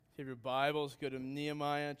If your Bibles, go to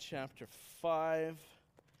Nehemiah chapter 5.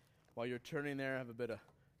 While you're turning there, I have a bit of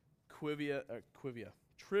trivia.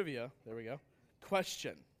 There we go.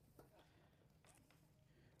 Question.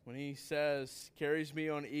 When he says, carries me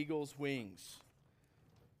on eagle's wings,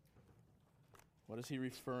 what is he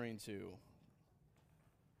referring to?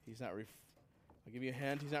 I'll give you a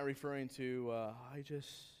hint. He's not referring to, I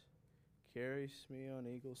just carries me on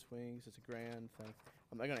eagle's wings. It's a grand thing.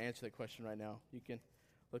 I'm not going to answer that question right now. You can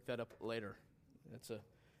look that up later. It's a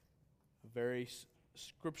very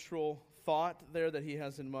scriptural thought there that he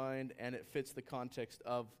has in mind, and it fits the context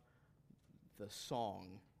of the song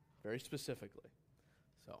very specifically.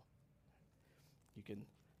 So you can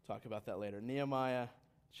talk about that later. Nehemiah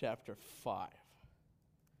chapter 5.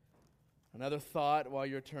 Another thought while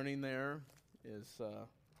you're turning there is we're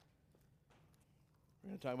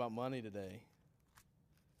going to talk about money today.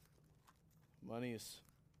 Money is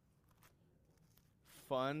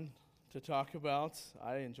fun to talk about.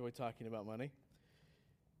 I enjoy talking about money.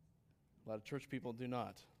 A lot of church people do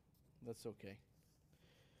not. That's okay.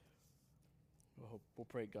 We'll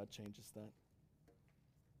pray God changes that.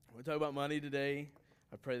 We'll talk about money today.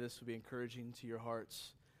 I pray this will be encouraging to your hearts.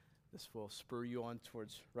 This will spur you on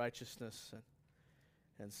towards righteousness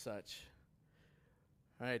and such.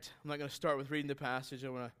 All right, I'm not going to start with reading the passage.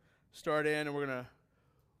 I'm going to start in, and we're going to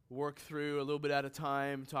work through a little bit at a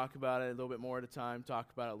time, talk about it a little bit more at a time,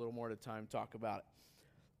 talk about it a little more at a time, talk about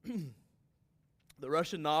it. The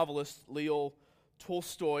Russian novelist Leo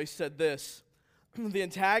Tolstoy said this: the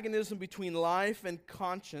antagonism between life and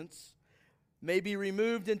conscience may be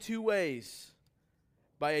removed in two ways,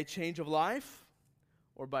 by a change of life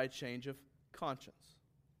or by a change of conscience.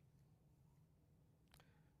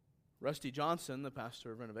 Rusty Johnson, the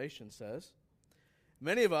pastor of Renovation, says,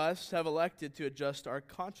 many of us have elected to adjust our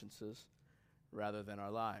consciences rather than our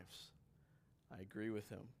lives. I agree with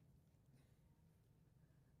him.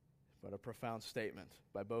 But a profound statement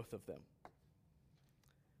by both of them.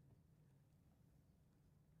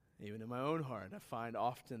 Even in my own heart, I find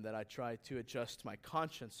often that I try to adjust my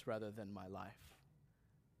conscience rather than my life.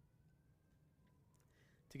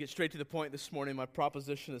 To get straight to the point this morning, my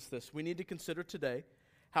proposition is this: we need to consider today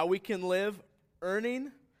how we can live earning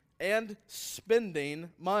and spending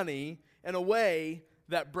money in a way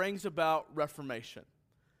that brings about reformation.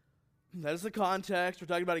 That is the context. We're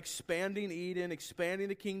talking about expanding Eden, expanding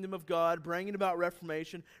the kingdom of God, bringing about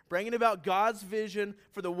reformation, bringing about God's vision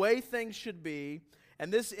for the way things should be.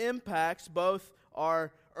 And this impacts both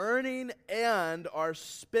our earning and our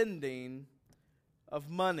spending of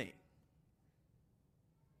money.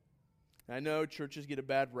 I know churches get a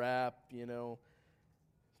bad rap,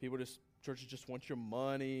 churches just want your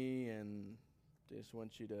money and they just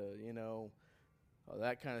want you to, all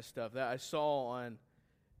that kind of stuff. That I saw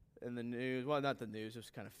in the news, well, not the news, it was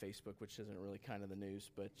kind of Facebook, which isn't really kind of the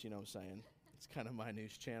news, but you know what I'm saying. It's kind of my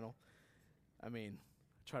news channel. I mean,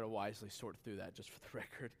 I try to wisely sort through that just for the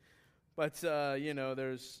record. But,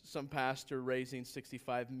 there's some pastor raising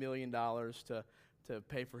 $65 million to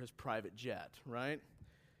pay for his private jet, right?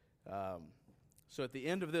 So at the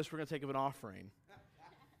end of this, we're going to take up an offering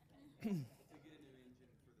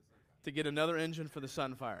to get another engine for the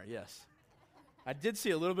Sunfire, yes. I did see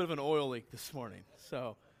a little bit of an oil leak this morning.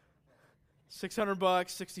 So $600,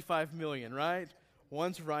 $65 million, right?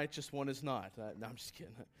 One's righteous, one is not. No, I'm just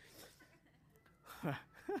kidding. All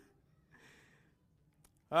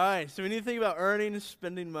right, so we need to think about earning and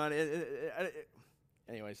spending money.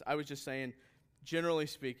 Anyways, I was just saying, generally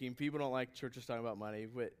speaking, people don't like churches talking about money,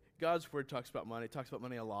 but God's Word talks about money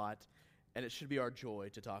a lot, and it should be our joy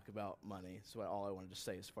to talk about money. That's all I wanted to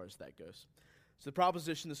say as far as that goes. So the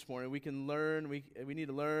proposition this morning, we need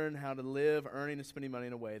to learn how to live earning and spending money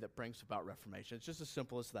in a way that brings about reformation. It's just as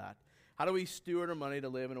simple as that. How do we steward our money to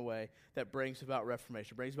live in a way that brings about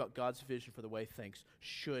reformation, brings about God's vision for the way things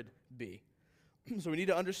should be? So we need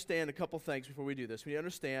to understand a couple things before we do this. We need to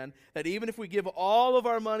understand that even if we give all of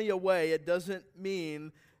our money away, it doesn't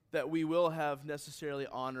mean that we will have necessarily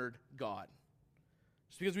honored God.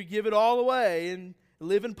 Just because we give it all away and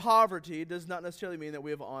live in poverty does not necessarily mean that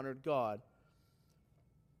we have honored God.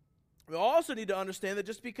 We also need to understand that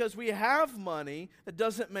just because we have money, that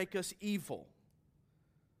doesn't make us evil.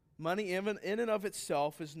 Money in and of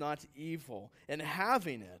itself is not evil, and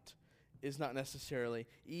having it is not necessarily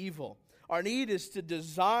evil. Our need is to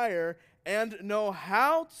desire and know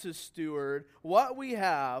how to steward what we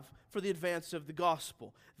have for the advance of the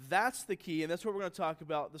gospel. That's the key, and that's what we're going to talk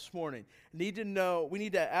about this morning. We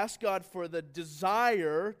need to ask God for the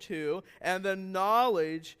desire to and the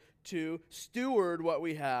knowledge to steward what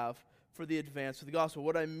we have for the advance of the gospel.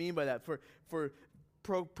 What do I mean by that? For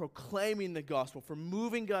proclaiming the gospel, for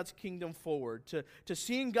moving God's kingdom forward, to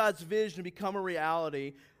seeing God's vision become a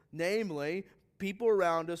reality, namely, people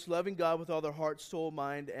around us loving God with all their heart, soul,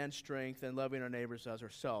 mind, and strength, and loving our neighbors as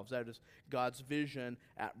ourselves. That is God's vision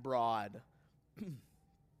at broad.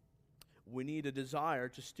 We need a desire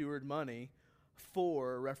to steward money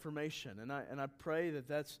for reformation. And I pray that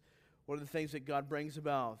that's one of the things that God brings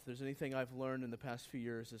about. If there's anything I've learned in the past few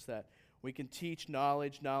years, is that we can teach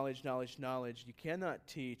knowledge. You cannot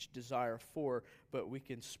teach desire for, but we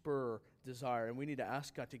can spur desire. And we need to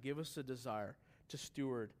ask God to give us a desire to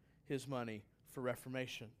steward His money for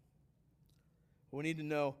reformation. We need to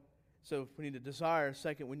know, so we need a desire.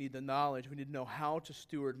 Second, we need the knowledge. We need to know how to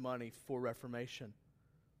steward money for reformation.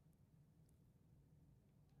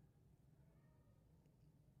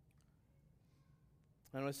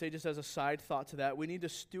 And I want to say, just as a side thought to that, we need to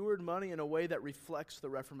steward money in a way that reflects the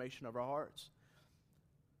reformation of our hearts.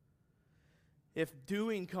 If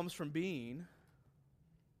doing comes from being,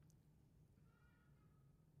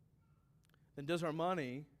 then does our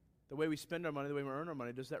money, the way we spend our money, the way we earn our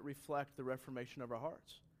money, does that reflect the reformation of our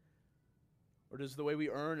hearts? Or does the way we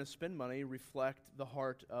earn and spend money reflect the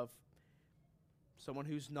heart of someone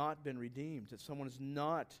who's not been redeemed, that someone has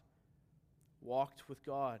not walked with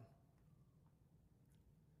God?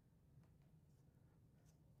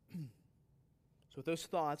 So with those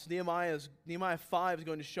thoughts, Nehemiah 5 is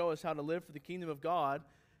going to show us how to live for the kingdom of God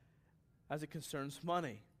as it concerns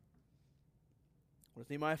money. What does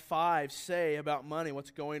Nehemiah 5 say about money?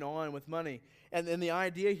 What's going on with money? And the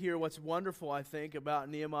idea here, what's wonderful, I think, about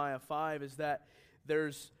Nehemiah 5 is that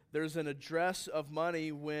there's an address of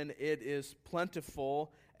money when it is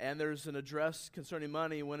plentiful, and there's an address concerning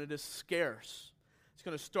money when it is scarce. It's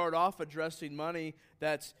going to start off addressing money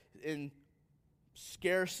that's in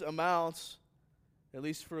scarce amounts, at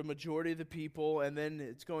least for a majority of the people, and then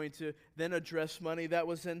it's going to then address money that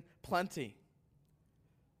was in plenty.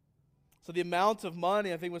 So the amount of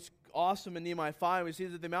money, I think what's awesome in Nehemiah 5, we see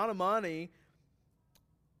that the amount of money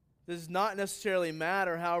does not necessarily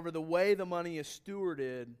matter. However, the way the money is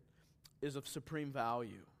stewarded is of supreme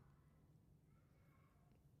value.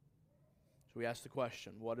 So we ask the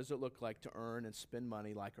question, what does it look like to earn and spend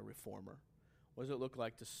money like a reformer? What does it look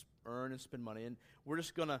like to earn and spend money? And we're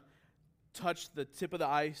just going to touch the tip of the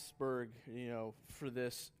iceberg, for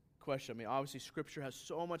this question. I mean, obviously, Scripture has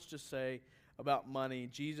so much to say about money.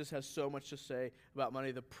 Jesus has so much to say about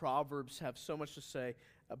money. The Proverbs have so much to say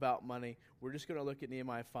about money. We're just going to look at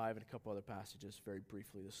Nehemiah 5 and a couple other passages very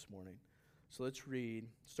briefly this morning. So let's read.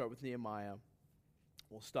 Start with Nehemiah.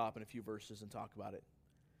 We'll stop in a few verses and talk about it.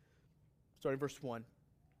 Starting verse 1.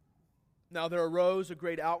 Now there arose a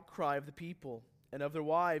great outcry of the people and of their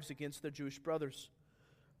wives against their Jewish brothers.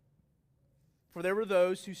 For there were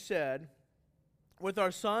those who said, with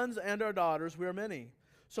our sons and our daughters we are many,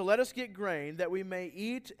 so let us get grain that we may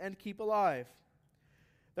eat and keep alive.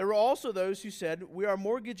 There were also those who said, we are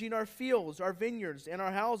mortgaging our fields, our vineyards, and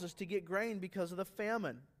our houses to get grain because of the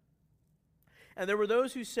famine. And there were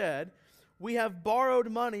those who said, we have borrowed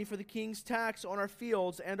money for the king's tax on our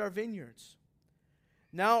fields and our vineyards.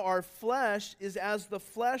 Now our flesh is as the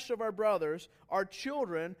flesh of our brothers, our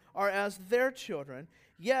children are as their children,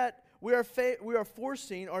 yet we are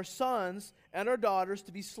forcing our sons and our daughters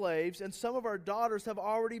to be slaves, and some of our daughters have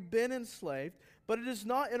already been enslaved, but it is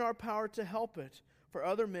not in our power to help it, for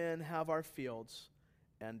other men have our fields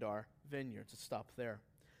and our vineyards. Let's stop there.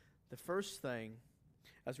 The first thing,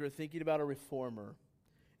 as we're thinking about a reformer,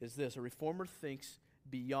 is this. A reformer thinks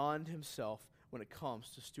beyond himself when it comes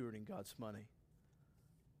to stewarding God's money.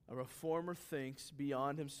 A reformer thinks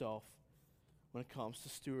beyond himself when it comes to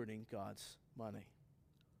stewarding God's money.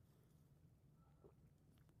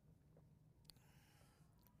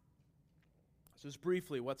 So just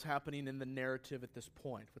briefly, what's happening in the narrative at this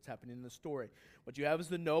point? What's happening in the story? What you have is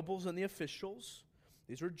the nobles and the officials.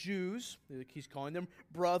 These are Jews. He's calling them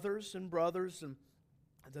brothers, and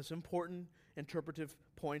that's an important interpretive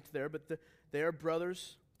point there. But they are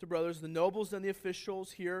brothers to brothers. The nobles and the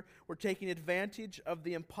officials here were taking advantage of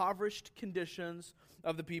the impoverished conditions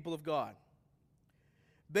of the people of God.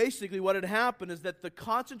 Basically, what had happened is that the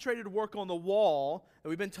concentrated work on the wall that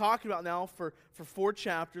we've been talking about now for 4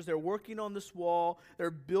 chapters, they're working on this wall, they're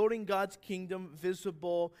building God's kingdom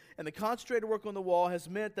visible, and the concentrated work on the wall has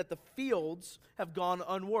meant that the fields have gone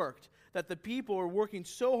unworked, that the people are working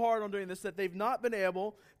so hard on doing this that they've not been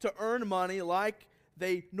able to earn money like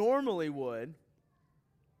they normally would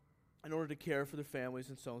in order to care for their families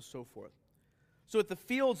and so on and so forth. So with the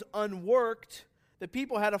fields unworked, the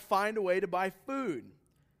people had to find a way to buy food.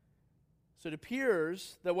 So it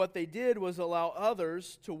appears that what they did was allow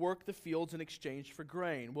others to work the fields in exchange for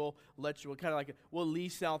grain. We'll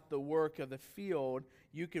lease out the work of the field.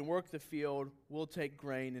 You can work the field. We'll take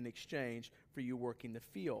grain in exchange for you working the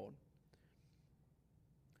field.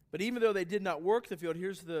 But even though they did not work the field,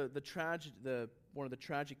 here's one of the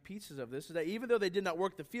tragic pieces of this, is that even though they did not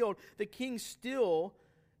work the field, the king still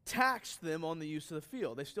taxed them on the use of the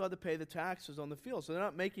field. They still had to pay the taxes on the field. So they're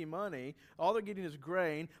not making money. All they're getting is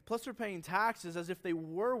grain, plus they're paying taxes as if they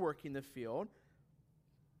were working the field.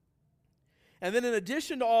 And then in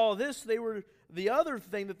addition to all this, the other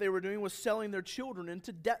thing that they were doing was selling their children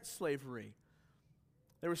into debt slavery.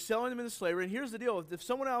 They were selling them into slavery. And here's the deal. If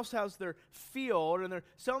someone else has their field and they're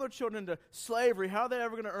selling their children into slavery, how are they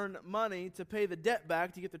ever going to earn money to pay the debt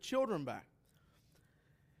back to get the children back?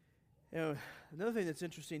 You know, another thing that's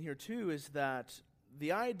interesting here, too, is that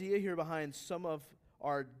the idea here behind some of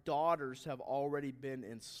our daughters have already been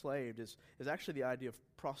enslaved is actually the idea of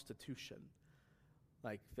prostitution.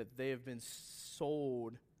 Like that they have been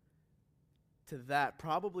sold to that,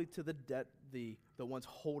 probably to the debt, the ones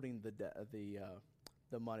holding the debt,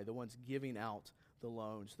 the money, the ones giving out the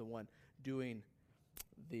loans, the one doing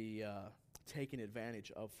the taking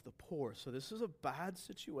advantage of the poor. So this is a bad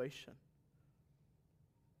situation.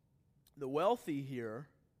 The wealthy here,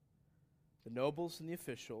 the nobles and the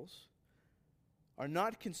officials, are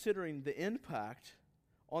not considering the impact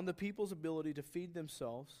on the people's ability to feed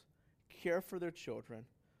themselves, care for their children,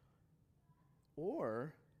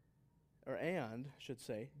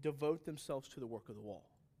 devote themselves to the work of the wall.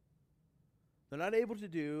 They're not able to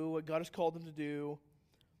do what God has called them to do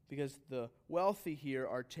because the wealthy here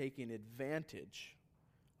are taking advantage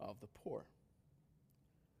of the poor.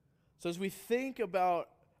 So as we think about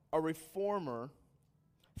a reformer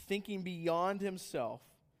thinking beyond himself,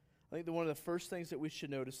 I think that one of the first things that we should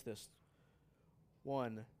notice this.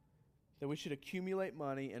 One, that we should accumulate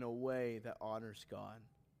money in a way that honors God.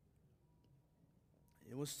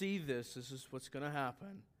 And we'll see this is what's going to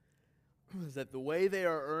happen, is that the way they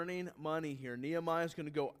are earning money here, Nehemiah is going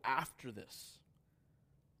to go after this.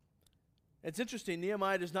 It's interesting,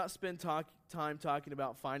 Nehemiah does not spend time talking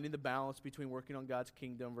about finding the balance between working on God's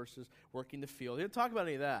kingdom versus working the field. He doesn't talk about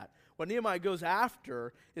any of that. What Nehemiah goes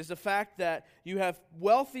after is the fact that you have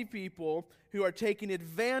wealthy people who are taking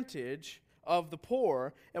advantage of the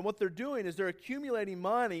poor, and what they're doing is they're accumulating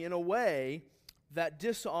money in a way that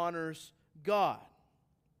dishonors God.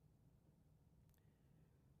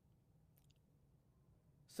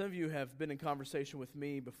 Some of you have been in conversation with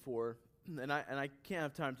me before, and I can't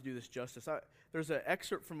have time to do this justice. There's an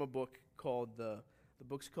excerpt from a book called the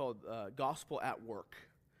book's called Gospel at Work,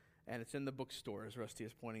 and it's in the bookstore, as Rusty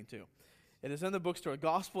is pointing to. It is in the bookstore,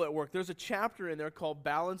 Gospel at Work. There's a chapter in there called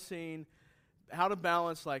how to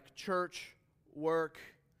balance like church, work,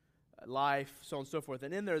 life, so on and so forth.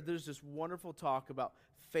 And in there's this wonderful talk about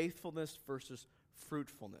faithfulness versus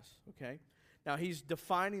fruitfulness, okay? Now, he's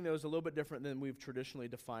defining those a little bit different than we've traditionally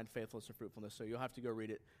defined faithfulness and fruitfulness, so you'll have to go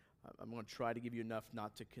read it. I'm going to try to give you enough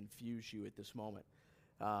not to confuse you at this moment,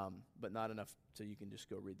 but not enough so you can just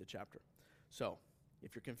go read the chapter. So,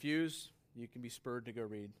 if you're confused, you can be spurred to go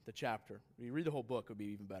read the chapter. If you read the whole book, it would be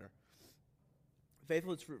even better.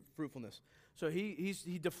 Faithfulness, fruitfulness. So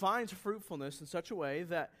he defines fruitfulness in such a way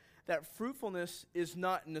that fruitfulness is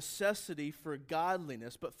not necessity for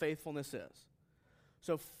godliness, but faithfulness is.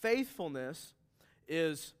 So faithfulness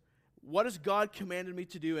is what has God commanded me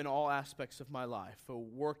to do in all aspects of my life, for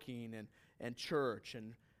working and church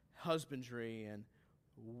and husbandry and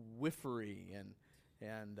wifery and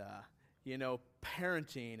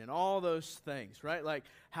parenting and all those things, right? Like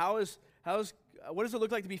what does it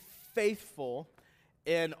look like to be faithful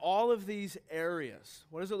in all of these areas?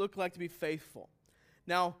 What does it look like to be faithful?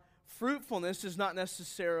 Now, fruitfulness is not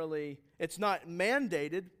necessarily, it's not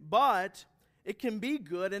mandated, but it can be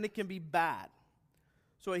good and it can be bad.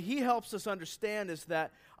 So what he helps us understand is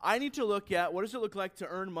that I need to look at what does it look like to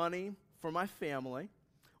earn money for my family?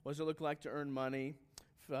 What does it look like to earn money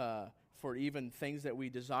for even things that we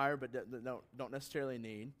desire but don't necessarily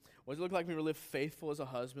need? What does it look like for me to live faithful as a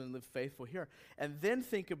husband and live faithful here? And then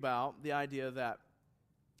think about the idea that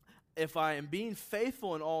if I am being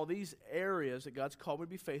faithful in all these areas that God's called me to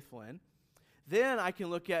be faithful in, then I can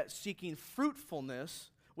look at seeking fruitfulness,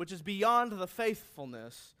 which is beyond the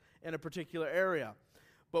faithfulness in a particular area.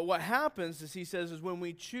 But what happens, as he says, is when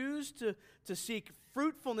we choose to seek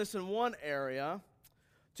fruitfulness in one area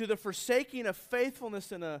to the forsaking of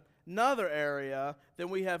faithfulness in another area, then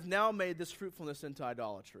we have now made this fruitfulness into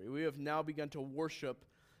idolatry. We have now begun to worship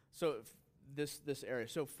this area.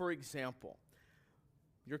 So, for example,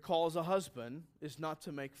 Your call as a husband is not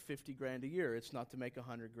to make 50 grand a year. It's not to make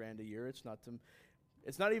 100 grand a year. It's not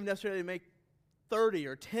even necessarily to make 30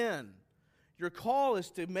 or 10. Your call is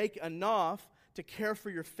to make enough to care for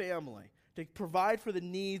your family, to provide for the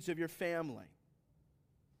needs of your family.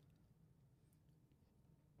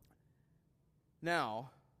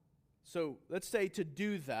 Now, so let's say to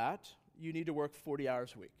do that, you need to work 40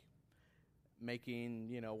 hours a week, making,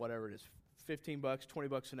 whatever it is, $15,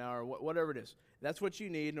 $20 an hour, whatever it is. That's what you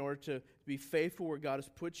need in order to be faithful where God has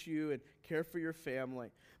put you and care for your family.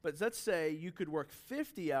 But let's say you could work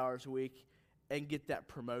 50 hours a week and get that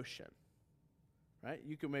promotion, right?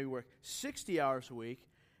 You could maybe work 60 hours a week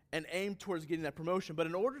and aim towards getting that promotion. But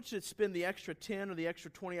in order to spend the extra 10 or the extra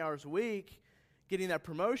 20 hours a week getting that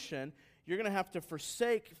promotion, you're going to have to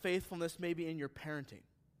forsake faithfulness maybe in your parenting.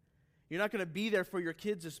 You're not going to be there for your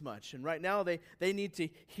kids as much. And right now they need to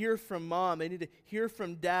hear from mom. They need to hear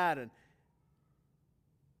from dad.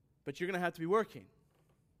 But you're going to have to be working.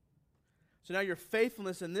 So now your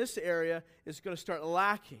faithfulness in this area is going to start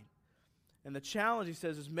lacking. And the challenge, he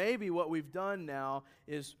says, is maybe what we've done now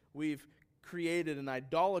is we've created an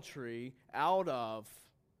idolatry out of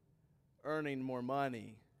earning more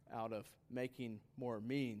money, out of making more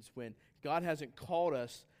means, when God hasn't called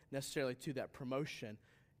us necessarily to that promotion.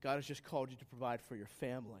 God has just called you to provide for your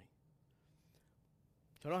family.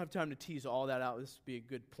 So I don't have time to tease all that out. This would be a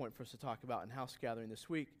good point for us to talk about in house gathering this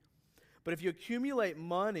week. But if you accumulate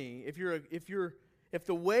money, if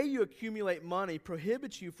the way you accumulate money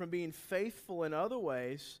prohibits you from being faithful in other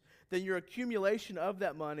ways, then your accumulation of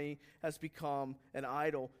that money has become an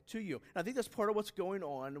idol to you. And I think that's part of what's going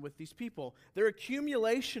on with these people. Their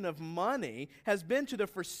accumulation of money has been to the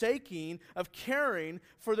forsaking of caring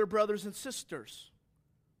for their brothers and sisters.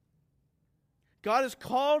 God has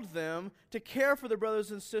called them to care for their brothers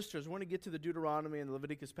and sisters. We're going to get to the Deuteronomy and the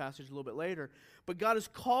Leviticus passage a little bit later. But God has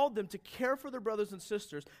called them to care for their brothers and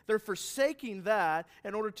sisters. They're forsaking that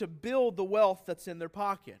in order to build the wealth that's in their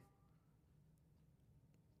pocket.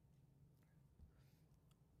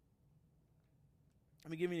 Let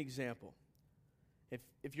me give you an example.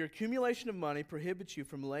 If your accumulation of money prohibits you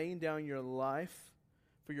from laying down your life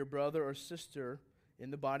for your brother or sister in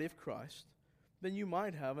the body of Christ, then you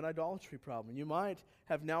might have an idolatry problem. You might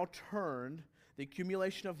have now turned the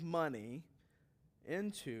accumulation of money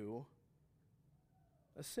into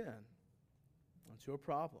a sin, into a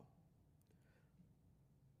problem.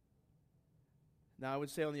 Now, I would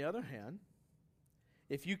say on the other hand,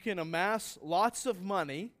 if you can amass lots of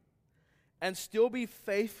money and still be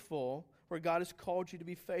faithful where God has called you to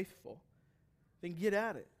be faithful, then get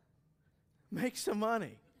at it. Make some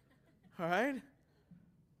money, all right?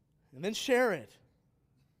 And then share it.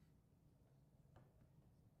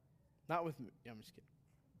 Not with me. Yeah, I'm just kidding.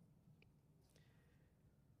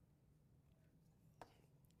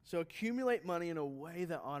 So accumulate money in a way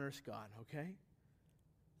that honors God, okay?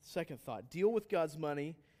 Second thought, deal with God's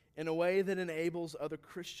money in a way that enables other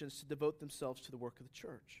Christians to devote themselves to the work of the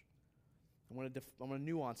church. I'm going to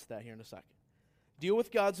nuance that here in a second. Deal with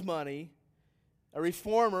God's money. A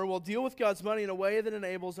reformer will deal with God's money in a way that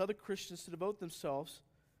enables other Christians to devote themselves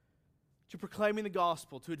to proclaiming the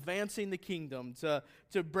gospel, to advancing the kingdom,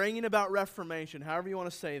 to bringing about reformation, however you want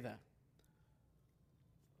to say that.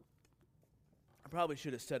 I probably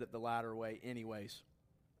should have said it the latter way anyways.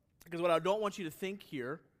 Because what I don't want you to think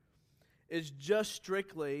here is just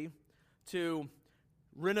strictly to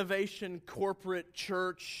renovation, corporate,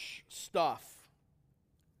 church stuff.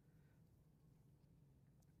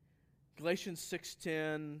 Galatians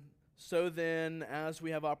 6:10, so then, as we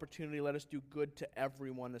have opportunity, let us do good to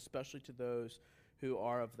everyone, especially to those who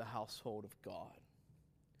are of the household of God.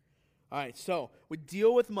 All right, so we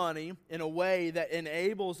deal with money in a way that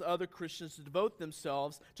enables other Christians to devote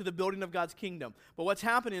themselves to the building of God's kingdom. But what's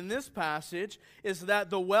happening in this passage is that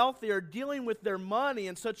the wealthy are dealing with their money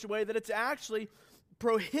in such a way that it's actually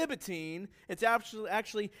prohibiting, it's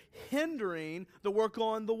actually hindering the work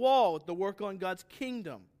on the wall, the work on God's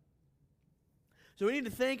kingdom. So we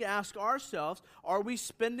need to ask ourselves, are we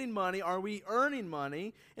spending money, are we earning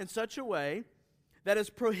money in such a way that is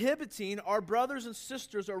prohibiting our brothers and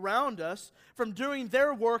sisters around us from doing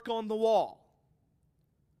their work on the wall?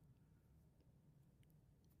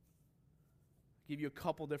 I'll give you a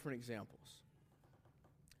couple different examples.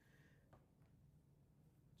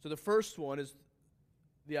 So the first one is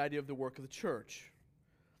the idea of the work of the church.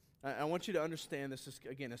 I want you to understand this,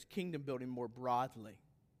 as kingdom building more broadly.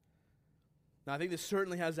 Now, I think this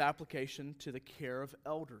certainly has application to the care of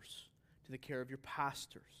elders, to the care of your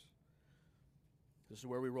pastors. This is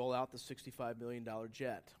where we roll out the $65 million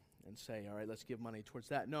jet and say, all right, let's give money towards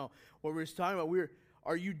that. No, what we're talking about,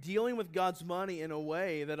 are you dealing with God's money in a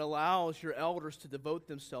way that allows your elders to devote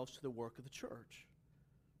themselves to the work of the church?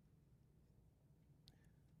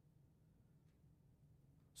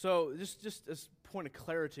 So just as a point of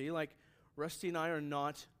clarity, like Rusty and I are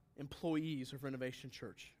not employees of Renovation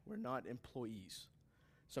Church. We're not employees.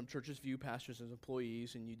 Some churches view pastors as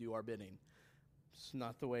employees and you do our bidding. It's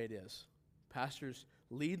not the way it is. Pastors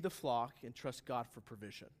lead the flock and trust God for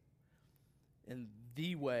provision. And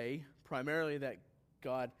the way, primarily, that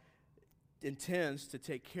God intends to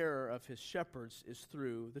take care of his shepherds is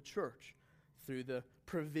through the church, through the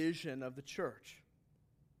provision of the church.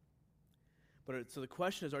 So the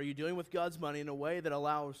question is, are you dealing with God's money in a way that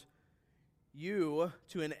allows you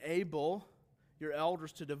to enable your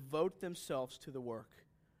elders to devote themselves to the work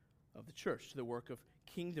of the church, to the work of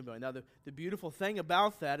kingdom building? Now, the beautiful thing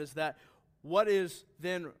about that is that what is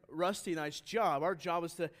then Rusty and I's job? Our job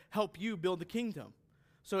is to help you build the kingdom.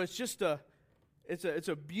 So it's just it's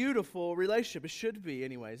a beautiful relationship. It should be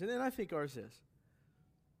anyways. And then I think ours is.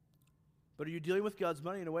 But are you dealing with God's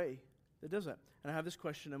money in a way that doesn't? And I have this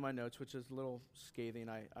question in my notes, which is a little scathing,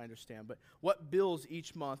 I understand. But what bills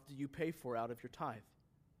each month do you pay for out of your tithe?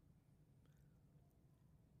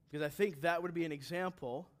 Because I think that would be an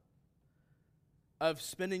example of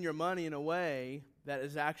spending your money in a way that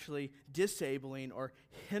is actually disabling or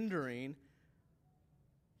hindering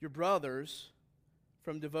your brothers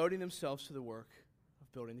from devoting themselves to the work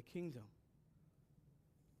of building the kingdom.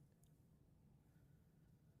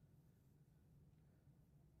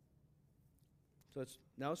 So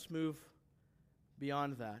let's move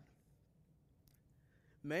beyond that.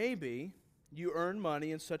 Maybe you earn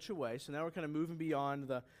money in such a way, so now we're kind of moving beyond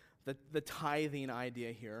the tithing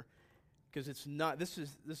idea here, because it's not, this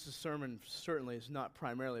sermon certainly is not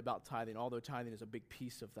primarily about tithing, although tithing is a big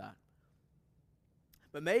piece of that.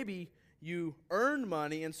 But maybe you earn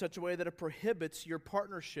money in such a way that it prohibits your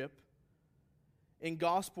partnership in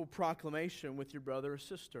gospel proclamation with your brother or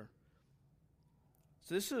sister.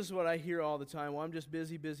 So this is what I hear all the time. Well, I'm just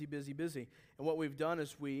busy. And what we've done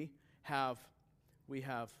is we have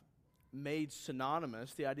made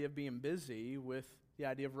synonymous the idea of being busy with the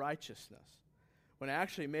idea of righteousness. When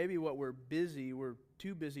actually maybe we're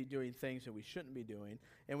too busy doing things that we shouldn't be doing,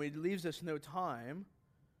 and it leaves us no time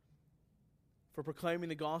for proclaiming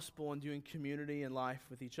the gospel and doing community and life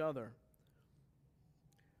with each other.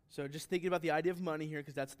 So just thinking about the idea of money here,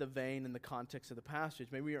 because that's the vein and the context of the passage.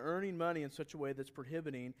 Maybe you're earning money in such a way that's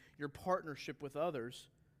prohibiting your partnership with others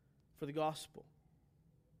for the gospel.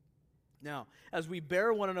 Now, as we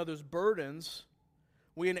bear one another's burdens,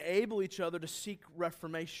 we enable each other to seek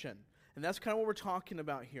reformation. And that's kind of what we're talking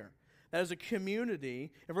about here. That as a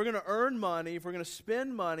community, if we're going to earn money, if we're going to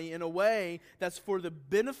spend money in a way that's for the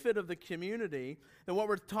benefit of the community, then what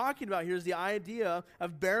we're talking about here is the idea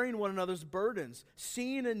of bearing one another's burdens,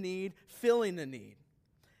 seeing a need, filling a need.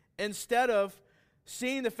 Instead of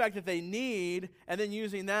seeing the fact that they need and then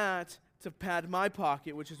using that to pad my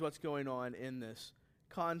pocket, which is what's going on in this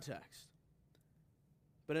context.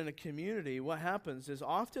 But in a community, what happens is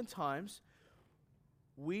oftentimes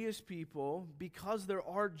we as people, because there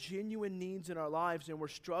are genuine needs in our lives and we're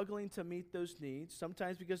struggling to meet those needs,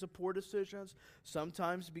 sometimes because of poor decisions,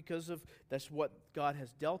 sometimes because of that's what God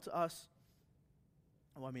has dealt us.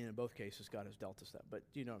 Well, I mean, in both cases, God has dealt us that, but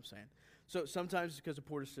you know what I'm saying. So sometimes it's because of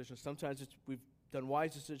poor decisions, sometimes we've done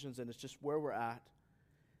wise decisions and it's just where we're at.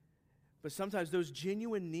 But sometimes those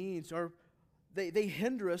genuine needs they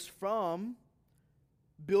hinder us from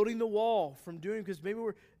building the wall, from doing, because maybe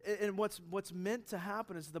and what's meant to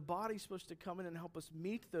happen is the body's supposed to come in and help us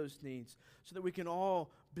meet those needs so that we can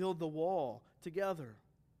all build the wall together,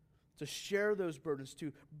 to share those burdens,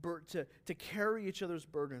 to carry each other's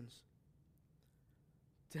burdens,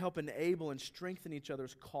 to help enable and strengthen each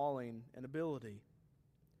other's calling and ability,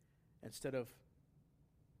 instead of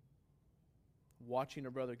watching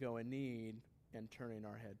a brother go in need and turning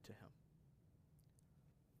our head to him.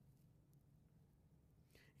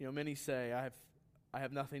 You know, many say, I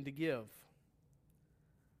have nothing to give.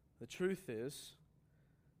 The truth is,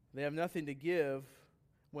 they have nothing to give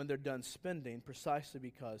when they're done spending, precisely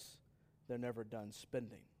because they're never done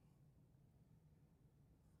spending.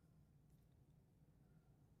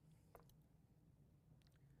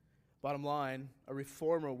 Bottom line, a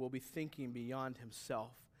reformer will be thinking beyond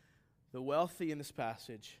himself. The wealthy in this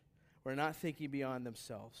passage were not thinking beyond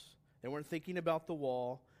themselves. They weren't thinking about the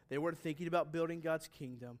wall. They weren't thinking about building God's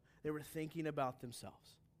kingdom. They were thinking about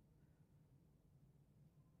themselves.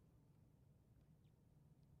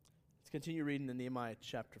 Let's continue reading in Nehemiah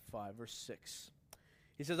chapter 5, verse 6.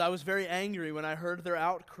 He says, I was very angry when I heard their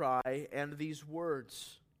outcry and these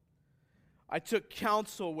words. I took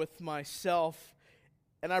counsel with myself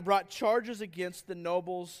and I brought charges against the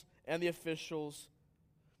nobles and the officials.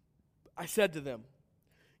 I said to them,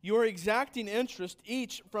 you are exacting interest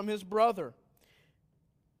each from his brother.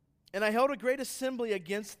 And I held a great assembly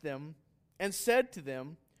against them and said to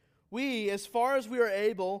them, we, as far as we are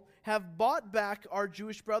able, have bought back our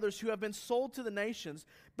Jewish brothers who have been sold to the nations,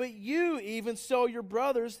 but you even sell your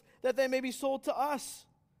brothers that they may be sold to us.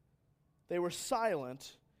 They were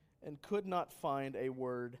silent and could not find a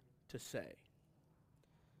word to say.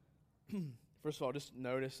 First of all, just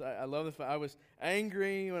notice, I love the fact I was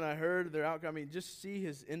angry when I heard their outcome. I mean, just see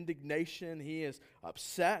his indignation. He is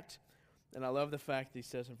upset. And I love the fact that he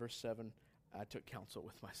says in verse 7, I took counsel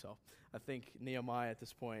with myself. I think Nehemiah at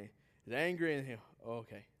this point is angry and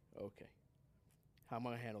okay. How am I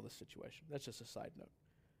going to handle this situation? That's just a side note.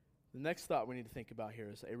 The next thought we need to think about here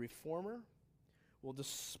is a reformer will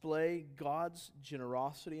display God's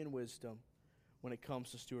generosity and wisdom when it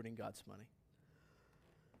comes to stewarding God's money.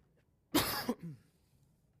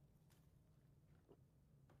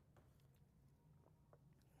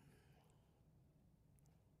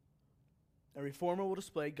 A reformer will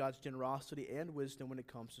display God's generosity and wisdom when it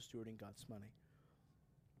comes to stewarding God's money.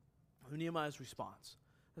 Nehemiah's response.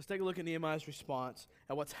 Let's take a look at Nehemiah's response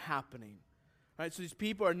at what's happening. All right, so these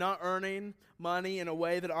people are not earning money in a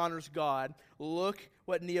way that honors God. Look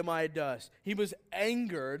what Nehemiah does. He was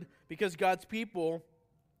angered because God's people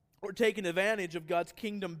were taking advantage of God's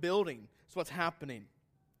kingdom building. That's what's happening.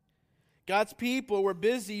 God's people were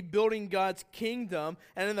busy building God's kingdom,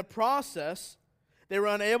 and in the process, they were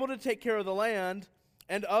unable to take care of the land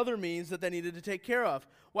and other means that they needed to take care of.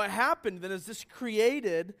 What happened then is this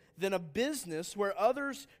created then a business where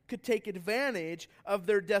others could take advantage of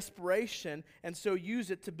their desperation and so use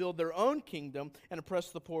it to build their own kingdom and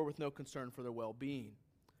oppress the poor with no concern for their well-being.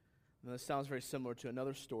 Now, this sounds very similar to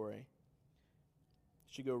another story.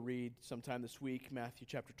 You should go read sometime this week, Matthew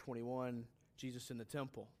chapter 21, Jesus in the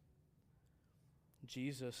temple.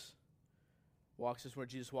 Jesus walks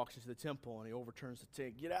into the temple and he overturns the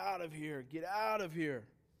tent. Get out of here! Get out of here!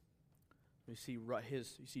 You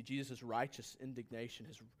see Jesus' righteous indignation,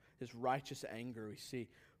 his righteous anger we see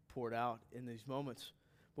poured out in these moments.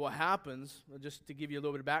 But what happens, just to give you a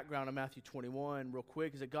little bit of background on Matthew 21 real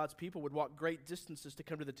quick, is that God's people would walk great distances to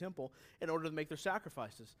come to the temple in order to make their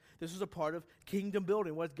sacrifices. This was a part of kingdom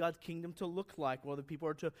building. What is God's kingdom to look like? Well, the people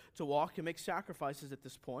are to walk and make sacrifices at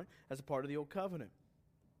this point as a part of the old covenant.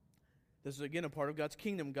 This is, again, a part of God's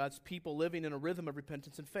kingdom, God's people living in a rhythm of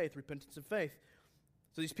repentance and faith.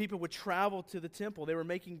 So these people would travel to the temple. They were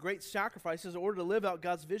making great sacrifices in order to live out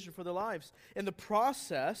God's vision for their lives. In the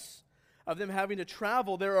process of them having to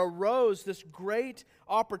travel, there arose this great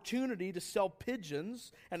opportunity to sell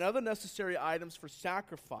pigeons and other necessary items for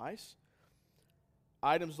sacrifice.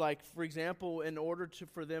 Items like, for example, in order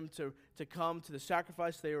for them to come to the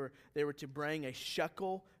sacrifice, they were to bring a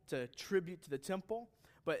shekel to tribute to the temple.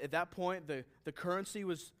 But at that point, the currency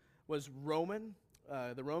was Roman,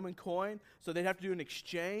 the Roman coin, so they'd have to do an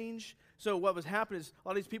exchange. So what was happening is a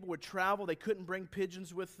lot of these people would travel. They couldn't bring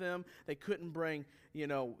pigeons with them. They couldn't bring,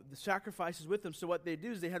 the sacrifices with them. So what they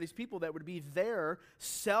do is they have these people that would be there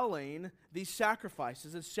selling these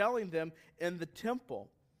sacrifices and selling them in the temple.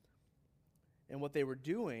 And what they were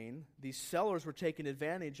doing, these sellers were taking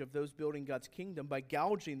advantage of those building God's kingdom by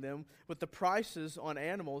gouging them with the prices on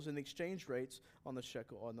animals and the exchange rates on the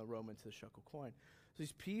shekel, on the Roman to the shekel coin. So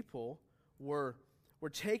these people were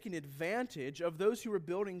taking advantage of those who were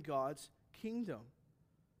building God's kingdom.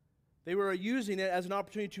 They were using it as an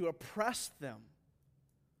opportunity to oppress them.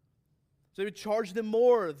 So they would charge them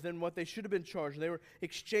more than what they should have been charged. They were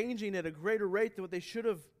exchanging at a greater rate than what they should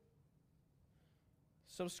have.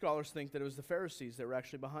 Some scholars think that it was the Pharisees that were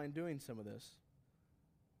actually behind doing some of this.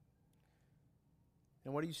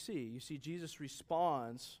 And what do you see? You see Jesus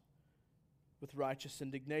responds with righteous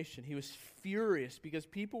indignation. He was furious because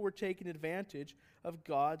people were taking advantage of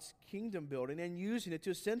God's kingdom building and using it to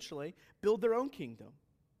essentially build their own kingdom.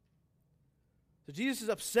 So Jesus is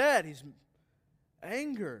upset. He's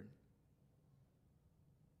angered.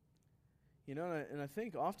 And I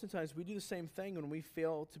think oftentimes we do the same thing when we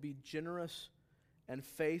fail to be generous and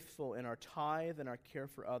faithful in our tithe and our care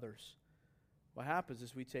for others. What happens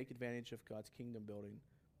is we take advantage of God's kingdom building.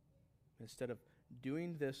 Instead of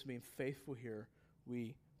doing this, being faithful here,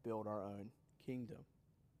 we build our own kingdom.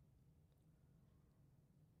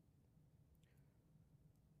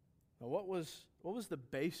 Now, what was the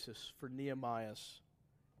basis for Nehemiah's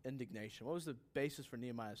indignation? What was the basis for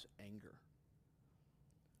Nehemiah's anger?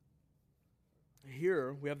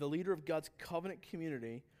 Here, we have the leader of God's covenant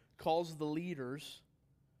community calls the leaders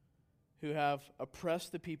who have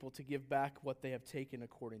oppressed the people to give back what they have taken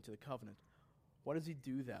according to the covenant. Why does he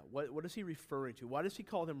do that? What is he referring to? Why does he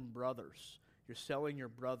call them brothers? You're selling your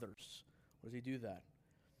brothers. Why does he do that?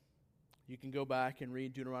 You can go back and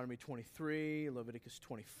read Deuteronomy 23, Leviticus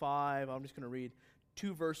 25. I'm just going to read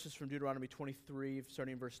 2 verses from Deuteronomy 23,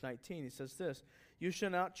 starting in verse 19. He says this, "You shall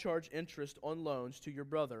not charge interest on loans to your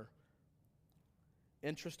brother.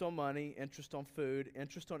 Interest on money, interest on food,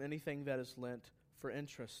 interest on anything that is lent for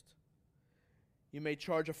interest. You may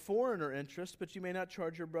charge a foreigner interest, but you may not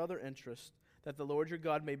charge your brother interest, that the Lord your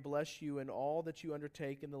God may bless you in all that you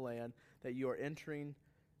undertake in the land that you are entering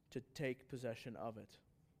to take possession of it."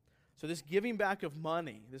 So this giving back of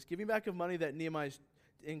money that Nehemiah is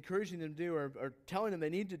encouraging them to do or telling them they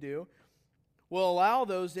need to do, will allow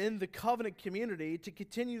those in the covenant community to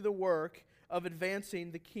continue the work of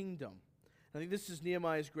advancing the kingdom. I think this is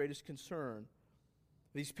Nehemiah's greatest concern.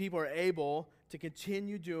 These people are able to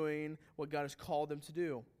continue doing what God has called them to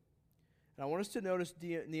do. And I want us to notice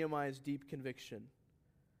Nehemiah's deep conviction,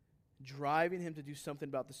 driving him to do something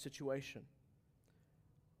about the situation.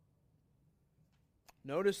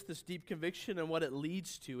 Notice this deep conviction and what it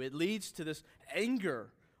leads to. It leads to this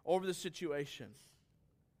anger over the situation.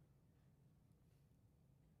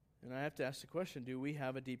 And I have to ask the question, do we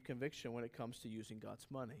have a deep conviction when it comes to using God's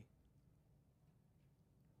money?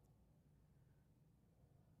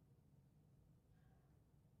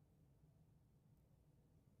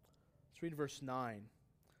 Let's read verse 9.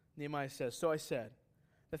 Nehemiah says, "So I said,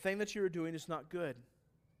 the thing that you are doing is not good.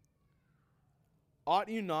 Ought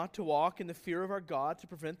you not to walk in the fear of our God to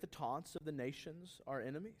prevent the taunts of the nations, our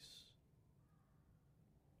enemies?"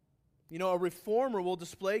 You know, a reformer will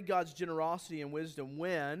display God's generosity and wisdom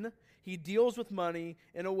when he deals with money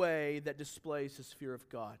in a way that displays his fear of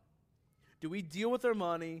God. Do we deal with our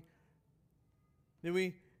money? Do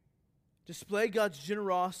we display God's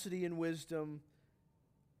generosity and wisdom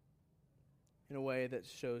in a way that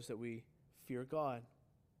shows that we fear God?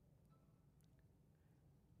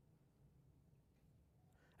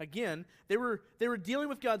 Again, they were dealing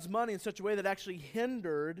with God's money in such a way that actually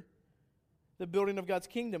hindered the building of God's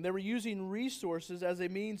kingdom. They were using resources as a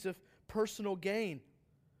means of personal gain.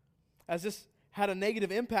 As this had a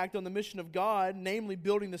negative impact on the mission of God, namely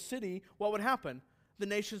building the city, what would happen? The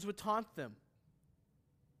nations would taunt them.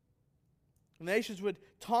 The nations would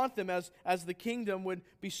taunt them as the kingdom would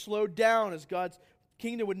be slowed down, as God's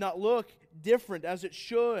kingdom would not look different as it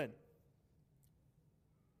should.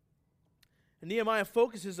 And Nehemiah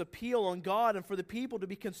focuses his appeal on God and for the people to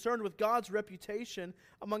be concerned with God's reputation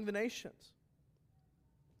among the nations.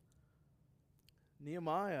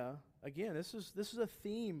 Nehemiah, again, this is a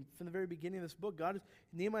theme from the very beginning of this book.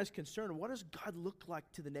 Nehemiah is concerned, what does God look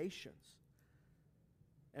like to the nations?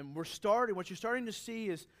 And what you're starting to see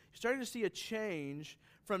is, you're starting to see a change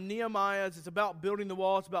from Nehemiah's, it's about building the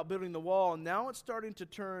wall, and now it's starting to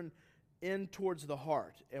turn in towards the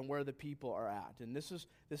heart and where the people are at. And this is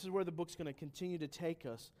where the book's going to continue to take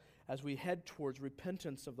us as we head towards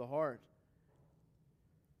repentance of the heart.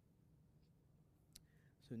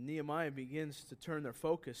 So Nehemiah begins to turn their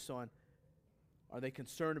focus on, are they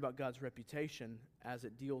concerned about God's reputation as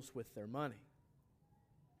it deals with their money?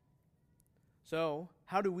 So,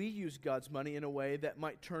 how do we use God's money in a way that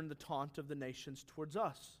might turn the taunt of the nations towards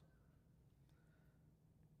us?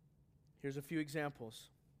 Here's a few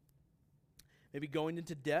examples. Maybe going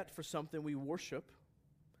into debt for something we worship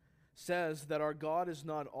says that our God is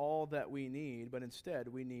not all that we need, but instead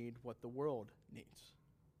we need what the world needs.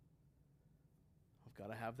 I've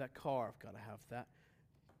got to have that car. I've got to have that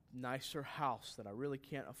nicer house that I really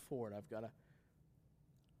can't afford. I've got to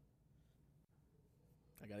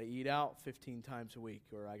eat out 15 times a week,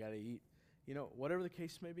 or I got to eat, whatever the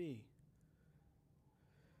case may be.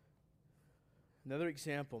 Another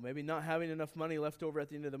example, maybe not having enough money left over at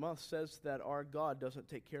the end of the month says that our God doesn't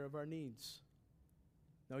take care of our needs.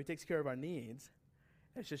 No, He takes care of our needs.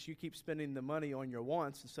 It's just you keep spending the money on your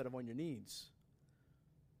wants instead of on your needs.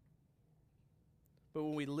 But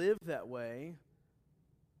when we live that way,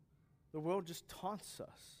 the world just taunts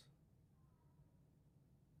us.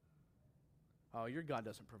 Oh, your God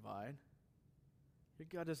doesn't provide. Your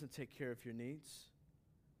God doesn't take care of your needs.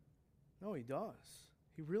 No, He does.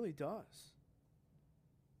 He really does.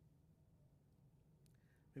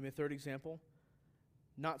 Maybe a third example.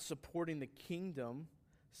 Not supporting the kingdom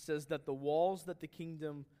says that the walls that the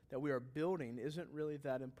kingdom that we are building isn't really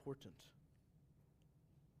that important.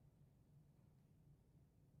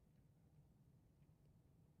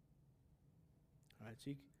 All right,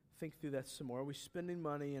 so you think through that some more. Are we spending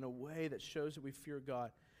money in a way that shows that we fear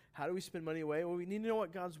God? How do we spend money away? Well, we need to know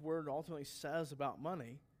what God's Word ultimately says about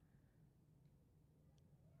money.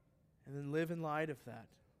 And then live in light of that.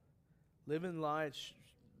 Live in light,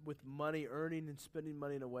 with money, earning and spending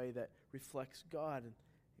money in a way that reflects God and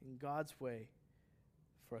in God's way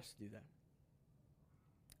for us to do that.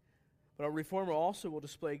 But a reformer also will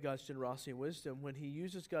display God's generosity and wisdom when he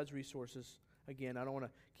uses God's resources. Again, I don't want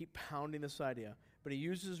to keep pounding this idea, but he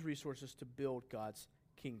uses resources to build God's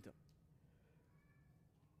kingdom.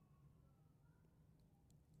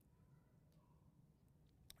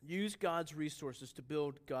 Use God's resources to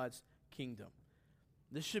build God's kingdom.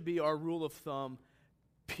 This should be our rule of thumb,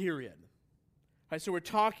 period. All right, so we're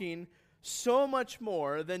talking so much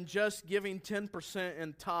more than just giving 10%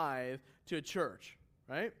 in tithe to a church,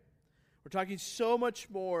 right? We're talking so much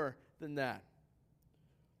more than that.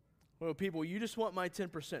 Well, people, you just want my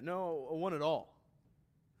 10%. No, I want it all.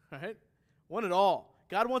 Right? Want it all.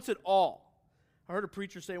 God wants it all. I heard a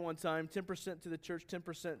preacher say one time, 10% to the church,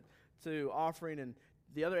 10% to offering, and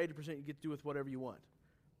the other 80% you get to do with whatever you want.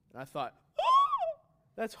 And I thought, oh,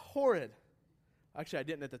 that's horrid. Actually, I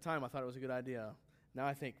didn't at the time. I thought it was a good idea. Now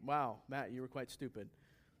I think, wow, Matt, you were quite stupid.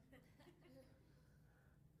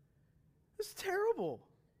 It's terrible.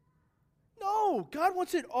 No, God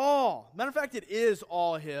wants it all. Matter of fact, it is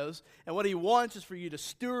all His. And what He wants is for you to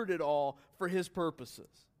steward it all for His purposes.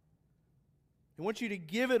 He wants you to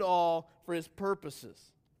give it all for His purposes.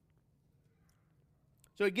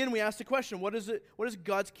 So again, we ask the question, what does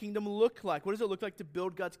God's kingdom look like? What does it look like to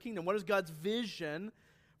build God's kingdom? What is God's vision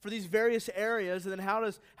for these various areas? And then how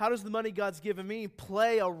does the money God's given me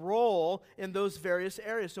play a role in those various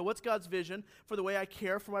areas? So what's God's vision for the way I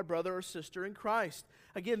care for my brother or sister in Christ?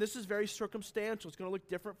 Again, this is very circumstantial. It's going to look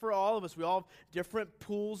different for all of us. We all have different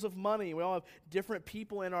pools of money. We all have different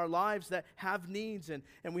people in our lives that have needs. And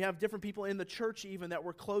we have different people in the church even that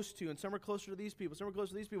we're close to. And some are closer to these people. Some are closer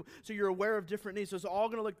to these people. So you're aware of different needs. So it's all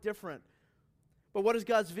going to look different. But what is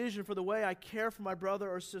God's vision for the way I care for my brother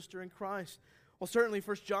or sister in Christ? Well, certainly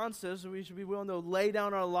 1 John says that we should be willing to lay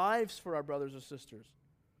down our lives for our brothers or sisters.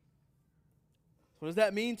 What does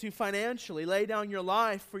that mean to financially lay down your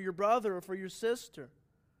life for your brother or for your sister?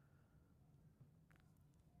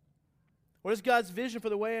 What is God's vision for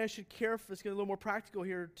the way I should care for, let's get a little more practical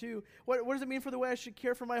here too. What does it mean for the way I should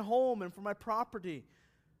care for my home and for my property?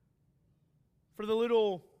 For the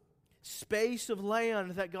little space of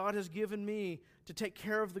land that God has given me to take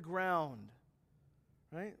care of the ground.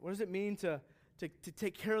 Right? What does it mean to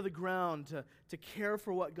take care of the ground, to care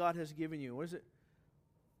for what God has given you? What is it?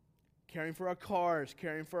 Caring for our cars,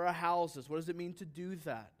 caring for our houses. What does it mean to do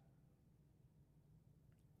that?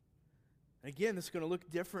 Again, this is going to look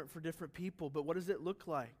different for different people, but what does it look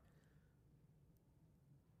like?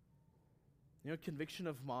 You know, conviction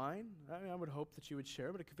of mine, I would hope that you would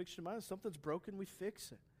share, but a conviction of mine is something's broken, we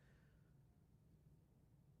fix it.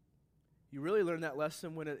 You really learn that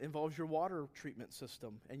lesson when it involves your water treatment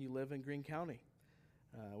system and you live in Greene County.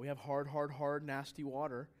 We have hard, nasty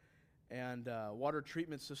water, and water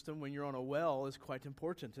treatment system when you're on a well is quite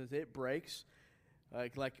important. As it breaks,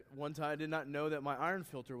 like one time I did not know that my iron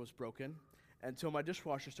filter was broken until my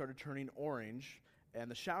dishwasher started turning orange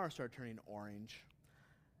and the shower started turning orange.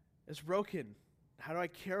 It's broken. How do I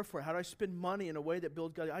care for it? How do I spend money in a way that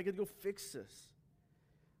builds God? I got to go fix this.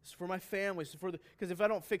 It's for my family. Because if I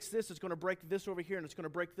don't fix this, it's going to break this over here, and it's going to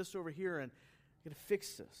break this over here, and I'm going to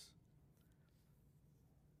fix this.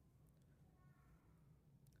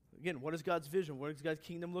 Again, what is God's vision? What does God's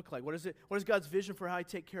kingdom look like? What is God's vision for how I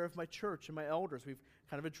take care of my church and my elders? We've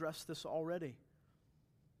kind of addressed this already.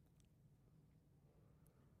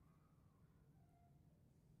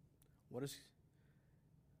 What is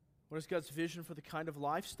God's vision for the kind of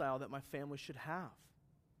lifestyle that my family should have?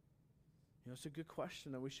 You know, it's a good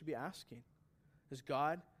question that we should be asking. Is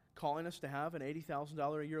God calling us to have an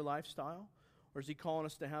 $80,000 a year lifestyle? Or is He calling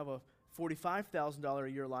us to have a $45,000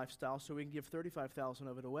 a year lifestyle so we can give $35,000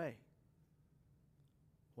 of it away?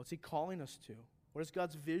 What's He calling us to? What is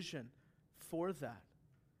God's vision for that?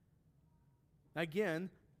 Again,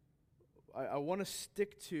 I want to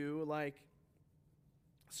stick to, like,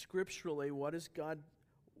 scripturally, what is God,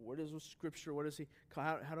 what is Scripture, what is He,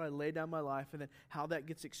 how do I lay down my life, and then how that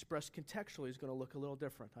gets expressed contextually is going to look a little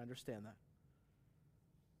different. I understand that.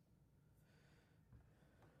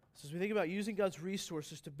 So as we think about using God's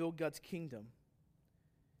resources to build God's kingdom,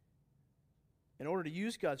 in order to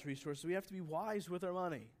use God's resources, we have to be wise with our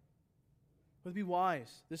money. We have to be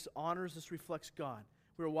wise. This honors, this reflects God.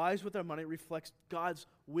 We are wise with our money, it reflects God's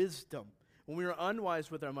wisdom. When we are unwise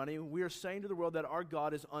with our money, we are saying to the world that our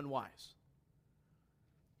God is unwise.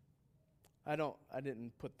 I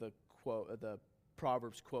didn't put the quote, the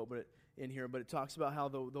Proverbs quote, in here, but it talks about how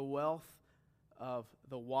the wealth of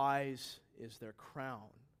the wise is their crown.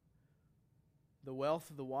 The wealth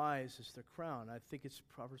of the wise is their crown. I think it's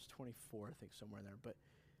Proverbs 24, I think somewhere there. But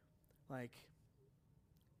Like,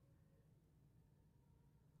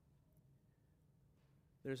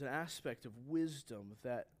 there's an aspect of wisdom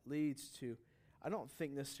that leads to, I don't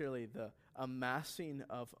think necessarily the amassing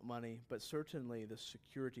of money, but certainly the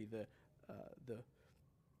security, the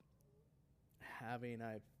having.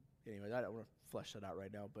 Anyway, I don't want to flesh that out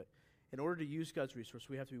right now, but in order to use God's resource,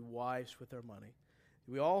 we have to be wise with our money.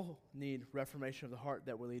 We all need reformation of the heart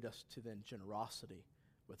that will lead us to then generosity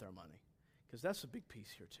with our money, because that's a big piece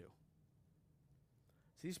here too.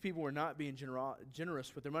 So these people were not being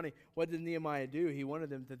generous with their money. What did Nehemiah do? He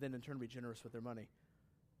wanted them to then in turn be generous with their money.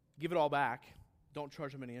 Give it all back. Don't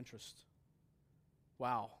charge them any interest.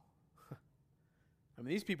 Wow. I mean,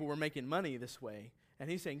 these people were making money this way,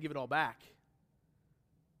 and he's saying, give it all back.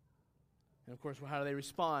 And of course, how do they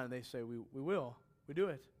respond? They say, we will. We do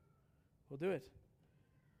it. We'll do it.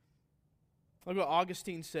 Look what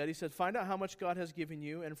Augustine said. He said, find out how much God has given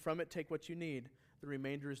you, and from it take what you need. The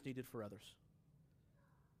remainder is needed for others.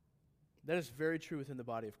 That is very true within the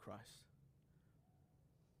body of Christ.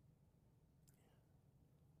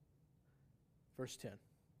 Verse 10.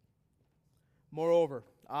 Moreover,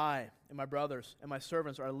 I and my brothers and my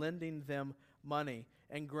servants are lending them money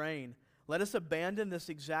and grain. Let us abandon this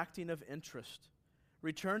exacting of interest.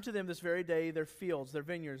 Return to them this very day their fields, their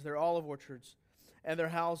vineyards, their olive orchards, and their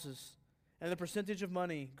houses, and the percentage of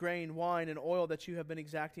money, grain, wine, and oil that you have been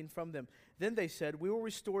exacting from them. Then they said, we will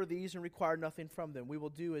restore these and require nothing from them. We will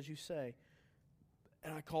do as you say.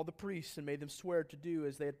 And I called the priests and made them swear to do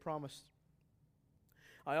as they had promised.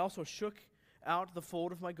 I also shook out the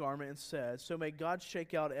fold of my garment and said, so may God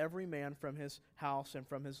shake out every man from his house and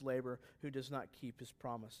from his labor who does not keep his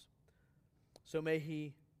promise. So may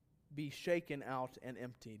he be shaken out and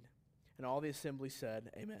emptied. And all the assembly said,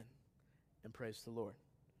 Amen, and praised the Lord.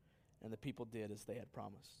 And the people did as they had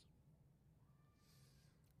promised.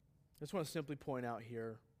 I just want to simply point out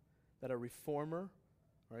here that a reformer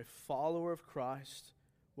or a follower of Christ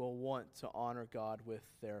will want to honor God with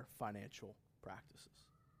their financial practices.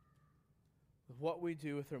 With what we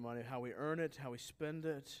do with our money, how we earn it, how we spend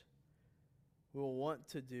it, we will want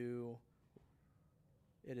to do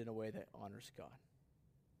it in a way that honors God.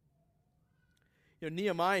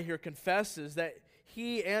 Nehemiah here confesses that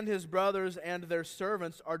he and his brothers and their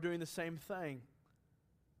servants are doing the same thing.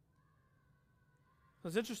 So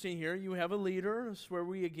it's interesting here. You have a leader. This is where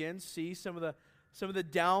we again see some of the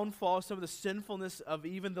downfall, some of the sinfulness of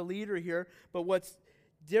even the leader here. But what's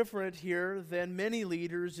different here than many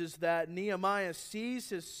leaders is that Nehemiah sees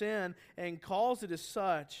his sin and calls it as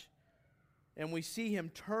such, and we see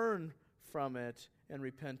him turn from it in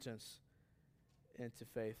repentance into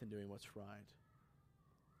faith and doing what's right.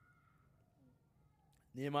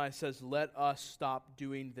 Nehemiah says, let us stop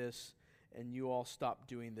doing this, and you all stop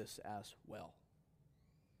doing this as well.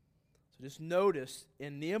 So just notice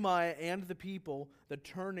in Nehemiah and the people, the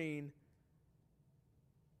turning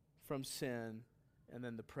from sin and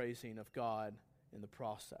then the praising of God in the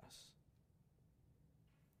process.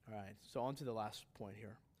 All right, so on to the last point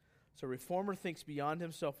here. So a reformer thinks beyond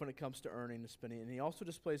himself when it comes to earning and spending, and he also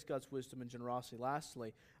displays God's wisdom and generosity.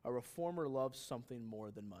 Lastly, a reformer loves something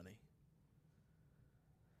more than money.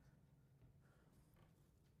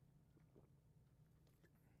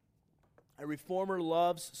 A reformer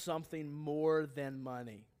loves something more than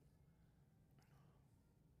money.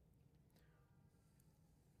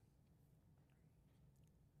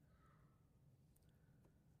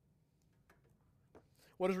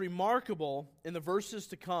 What is remarkable in the verses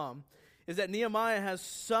to come is that Nehemiah has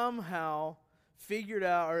somehow figured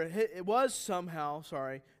out,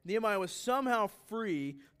 Nehemiah was somehow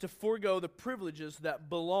free to forego the privileges that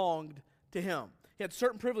belonged to him. He had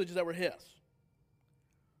certain privileges that were his.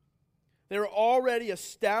 They were already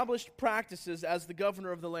established practices as the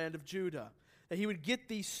governor of the land of Judah, that he would get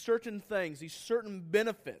these certain things, these certain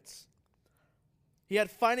benefits. He had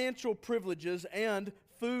financial privileges and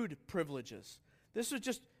food privileges.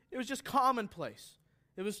 It was just commonplace.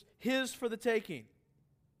 It was his for the taking.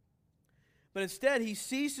 But instead, he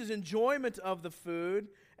ceases enjoyment of the food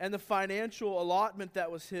and the financial allotment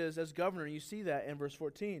that was his as governor. You see that in verse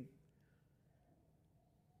 14.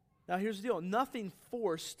 Now here's the deal. Nothing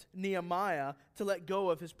forced Nehemiah to let go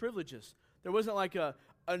of his privileges. There wasn't like a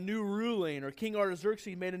new ruling or King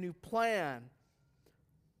Artaxerxes made a new plan.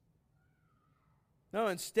 No,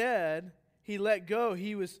 instead, he let go.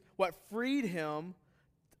 What freed him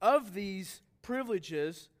of these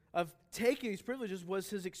privileges, of taking these privileges, was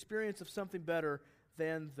his experience of something better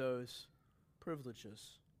than those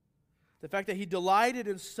privileges. The fact that he delighted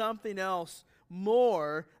in something else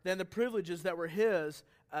more than the privileges that were his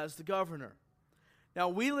as the governor. Now,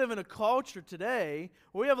 we live in a culture today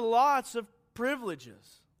where we have lots of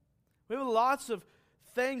privileges. We have lots of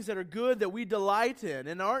things that are good that we delight in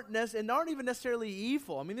and aren't even necessarily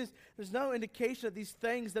evil. I mean, there's no indication that these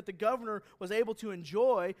things that the governor was able to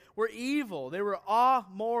enjoy were evil. They were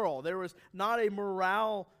amoral. There was not a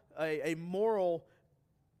moral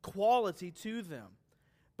quality to them.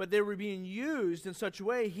 But they were being used in such a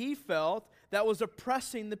way, he felt, that was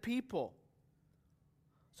oppressing the people.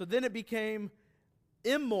 So then it became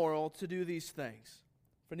immoral to do these things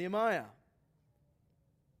for Nehemiah.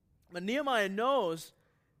 But Nehemiah knows,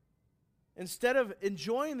 instead of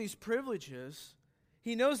enjoying these privileges,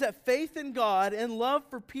 he knows that faith in God and love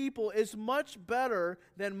for people is much better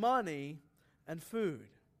than money and food.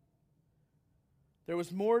 There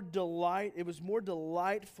was more delight. It was more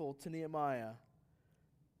delightful to Nehemiah,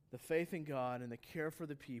 the faith in God and the care for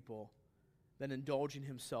the people, than indulging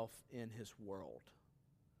himself in his world.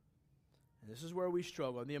 And this is where we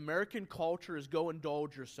struggle. And the American culture is go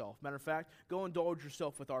indulge yourself. Matter of fact, go indulge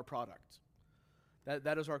yourself with our product.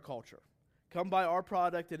 That is our culture. Come buy our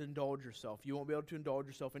product and indulge yourself. You won't be able to indulge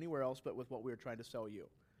yourself anywhere else but with what we are trying to sell you.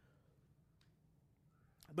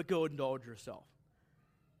 But go indulge yourself.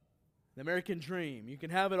 The American dream. You can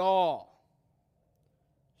have it all.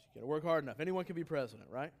 You got to work hard enough. Anyone can be president,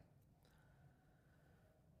 right?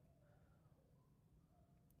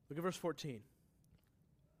 Look at verse 14.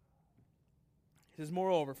 It says,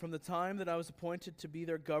 moreover, from the time that I was appointed to be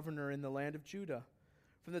their governor in the land of Judah,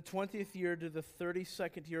 from the 20th year to the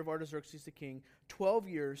 32nd year of Artaxerxes the king, 12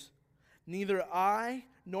 years, neither I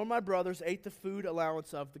nor my brothers ate the food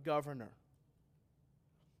allowance of the governor.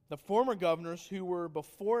 The former governors who were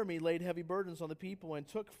before me laid heavy burdens on the people and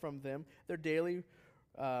took from them their daily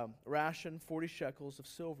ration, 40 shekels of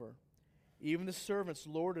silver. Even the servants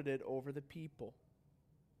lorded it over the people.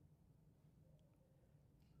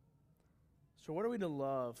 So what are we to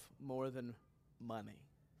love more than money?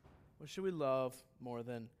 What should we love more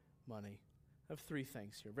than money? I have three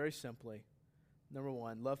things here, very simply. Number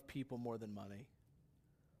one, love people more than money.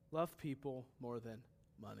 Love people more than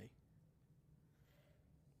money.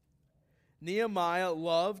 Nehemiah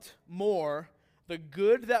loved more the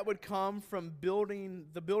good that would come from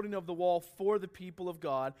the building of the wall for the people of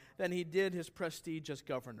God than he did his prestige as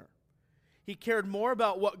governor. He cared more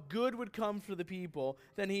about what good would come for the people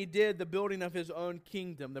than he did the building of his own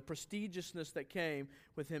kingdom, the prestigiousness that came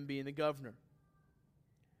with him being the governor.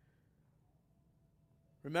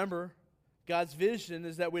 Remember, God's vision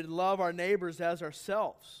is that we'd love our neighbors as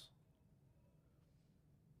ourselves.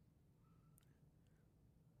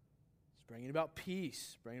 It's bringing about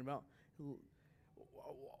peace, bringing about...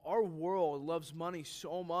 Our world loves money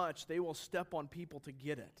so much, they will step on people to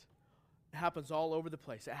get it. It happens all over the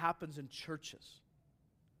place. It happens in churches.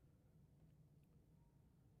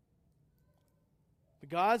 But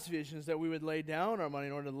God's vision is that we would lay down our money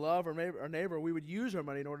in order to love our neighbor. We would use our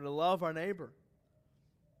money in order to love our neighbor.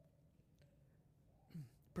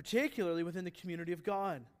 Particularly within the community of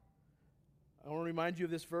God. I want to remind you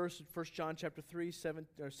of this verse. 1 John chapter 3,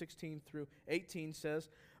 16 through 18 says,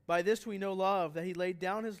 by this we know love, that he laid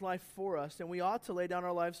down his life for us, and we ought to lay down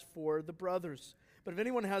our lives for the brothers. But if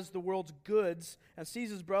anyone has the world's goods and sees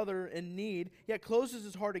his brother in need, yet closes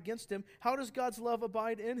his heart against him, how does God's love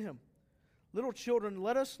abide in him? Little children,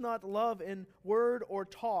 let us not love in word or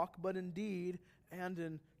talk, but in deed and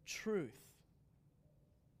in truth.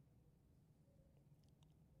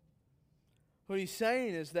 What he's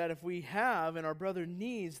saying is that if we have and our brother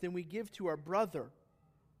needs, then we give to our brother.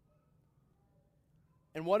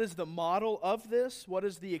 And what is the model of this? What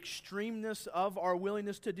is the extremeness of our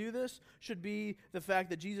willingness to do this? Should be the fact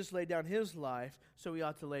that Jesus laid down his life, so we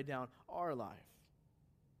ought to lay down our life.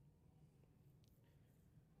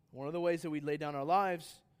 One of the ways that we lay down our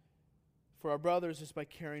lives for our brothers is by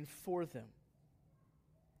caring for them.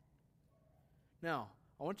 Now,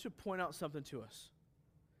 I want to point out something to us.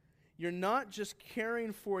 You're not just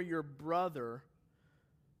caring for your brother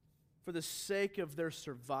for the sake of their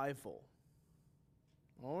survival.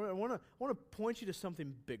 I want to point you to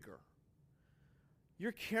something bigger.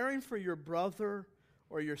 You're caring for your brother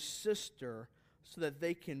or your sister so that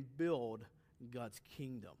they can build God's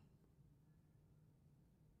kingdom.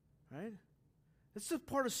 Right? This is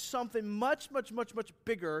part of something much, much, much, much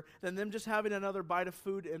bigger than them just having another bite of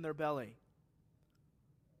food in their belly.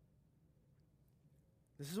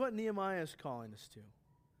 This is what Nehemiah is calling us to.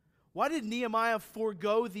 Why did Nehemiah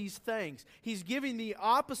forego these things? He's giving the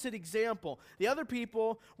opposite example. The other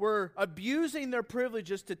people were abusing their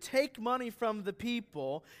privileges to take money from the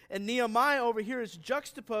people, and Nehemiah over here is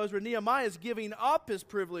juxtaposed where Nehemiah is giving up his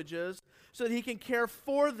privileges so that he can care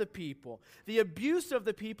for the people. The abuse of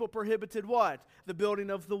the people prohibited what? The building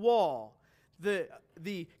of the wall.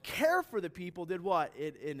 the care for the people did what?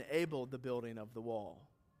 It enabled the building of the wall.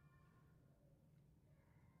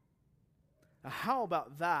 Now, how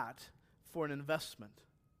about that for an investment?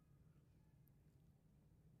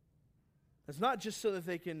 It's not just so that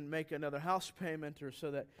they can make another house payment or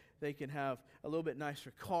so that they can have a little bit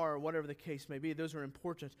nicer car or whatever the case may be. Those are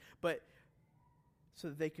important. But so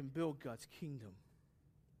that they can build God's kingdom.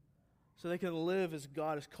 So they can live as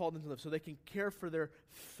God has called them to live. So they can care for their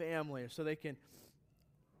family. Or so they can,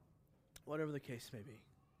 whatever the case may be.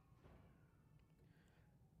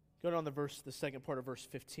 Go on the second part of verse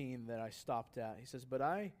 15 that I stopped at. He says, "But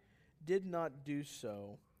I did not do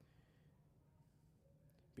so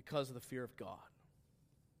because of the fear of God."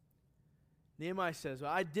 Nehemiah says,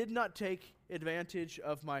 "I did not take advantage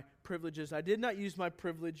of my privileges. I did not use my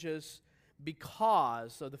privileges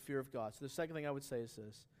because of the fear of God." So the second thing I would say is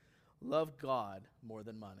this: love God more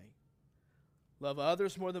than money. Love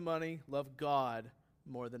others more than money. Love God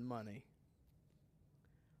more than money.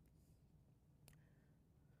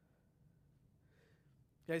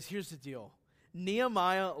 Guys, here's the deal.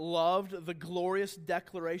 Nehemiah loved the glorious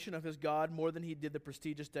declaration of his God more than he did the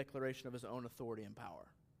prestigious declaration of his own authority and power.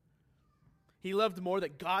 He loved more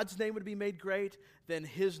that God's name would be made great than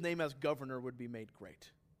his name as governor would be made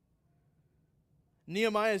great.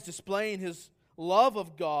 Nehemiah is displaying his love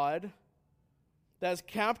of God that has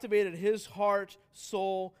captivated his heart,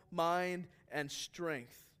 soul, mind, and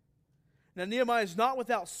strength. Now, Nehemiah is not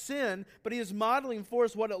without sin, but he is modeling for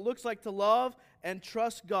us what it looks like to love and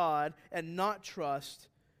trust God and not trust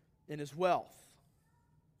in his wealth.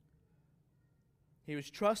 He was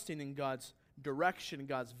trusting in God's direction,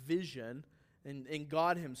 God's vision, and in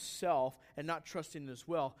God himself, and not trusting in his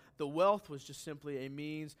wealth. The wealth was just simply a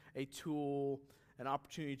means, a tool, an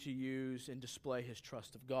opportunity to use and display his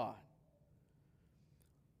trust of God.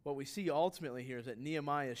 What we see ultimately here is that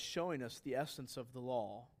Nehemiah is showing us the essence of the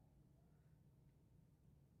law: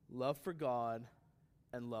 love for God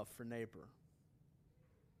and love for neighbor.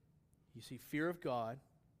 You see fear of God,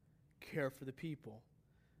 care for the people.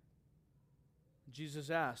 Jesus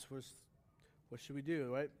asked, what should we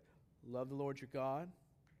do, right? Love the Lord your God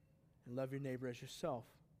and love your neighbor as yourself.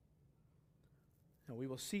 Now we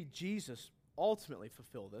will see Jesus ultimately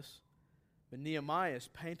fulfill this, but Nehemiah is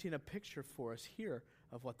painting a picture for us here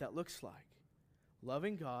of what that looks like.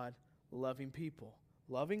 Loving God, loving people.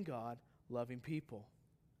 Loving God, loving people.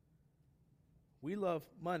 We love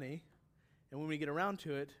money, and when we get around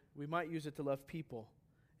to it, we might use it to love people,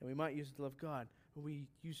 and we might use it to love God. When we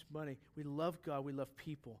use money, we love God, we love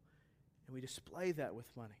people, and we display that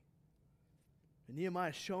with money. And Nehemiah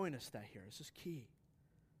is showing us that here. This is key.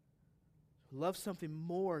 Love something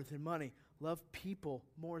more than money. Love people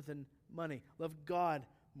more than money. Love God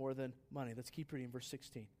more than money. Let's keep reading verse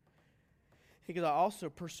 16. He goes, "I also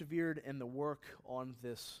persevered in the work on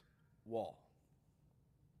this wall.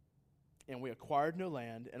 And we acquired no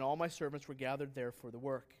land, and all my servants were gathered there for the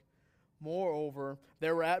work. Moreover,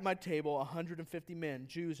 there were at my table 150 men,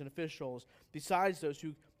 Jews and officials, besides those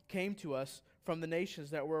who came to us from the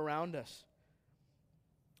nations that were around us.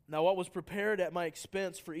 Now what was prepared at my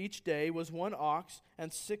expense for each day was 1 ox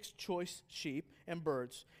and 6 choice sheep and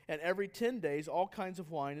birds, and every 10 days all kinds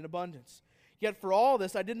of wine in abundance. Yet for all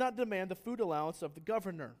this I did not demand the food allowance of the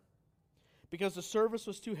governor, because the service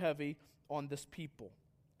was too heavy on this people."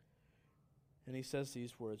 And he says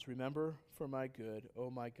these words: "Remember for my good, O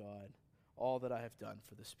my God, all that I have done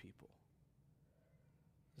for this people."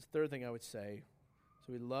 The third thing I would say,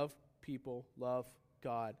 so we love people, love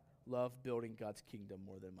God, love building God's kingdom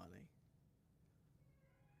more than money.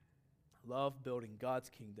 Love building God's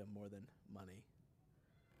kingdom more than money.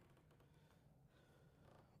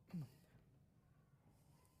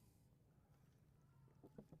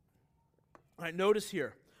 All right, notice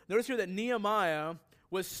here that Nehemiah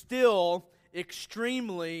was still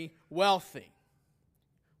extremely wealthy.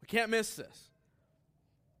 We can't miss this.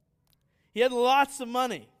 He had lots of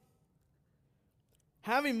money.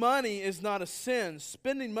 Having money is not a sin.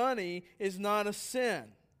 Spending money is not a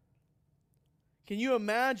sin. Can you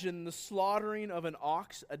imagine the slaughtering of an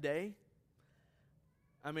ox a day?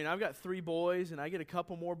 I mean, I've got 3 boys, and I get a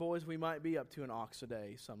couple more boys. We might be up to an ox a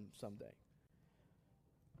day someday.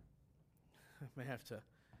 I may have to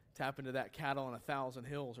tap into that cattle on 1,000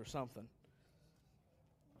 hills or something.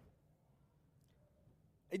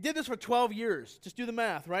 He did this for 12 years. Just do the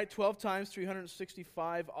math, right? 12 times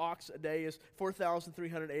 365 ox a day is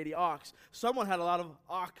 4,380 ox. Someone had a lot of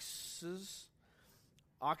oxen.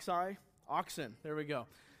 There we go.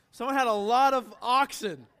 Someone had a lot of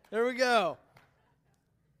oxen. There we go.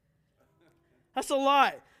 That's a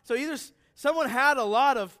lot. So either someone had a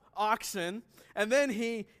lot of oxen, and then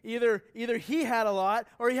he either he had a lot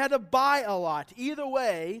or he had to buy a lot. Either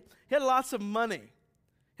way, he had lots of money.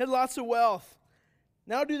 He had lots of wealth.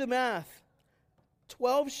 Now do the math.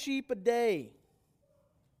 12 sheep a day.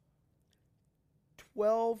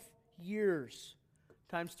 12 years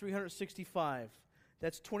times 365.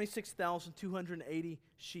 That's 26,280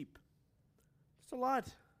 sheep. That's a lot.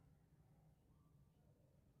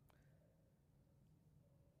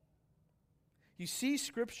 You see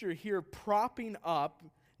Scripture here propping up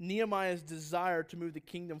Nehemiah's desire to move the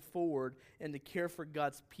kingdom forward and to care for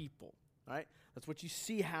God's people. Right? That's what you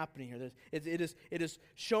see happening here. It is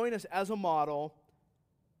showing us as a model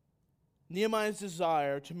Nehemiah's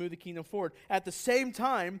desire to move the kingdom forward. At the same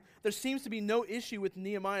time, there seems to be no issue with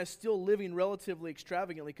Nehemiah still living relatively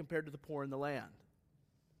extravagantly compared to the poor in the land.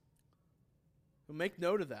 So make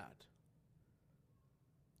note of that.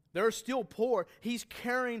 There are still poor. He's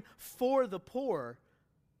caring for the poor.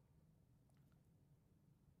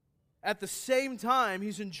 At the same time,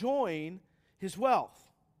 he's enjoying his wealth.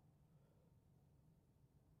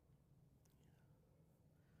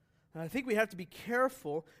 And I think we have to be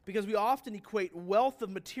careful because we often equate wealth of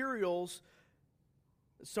materials.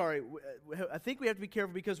 I think we have to be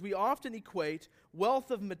careful because we often equate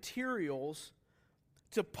wealth of materials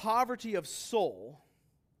to poverty of soul,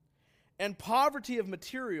 and poverty of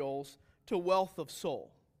materials to wealth of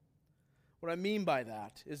soul. What I mean by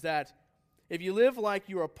that is that if you live like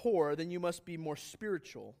you are poor, then you must be more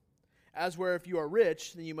spiritual. As where if you are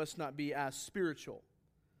rich, then you must not be as spiritual.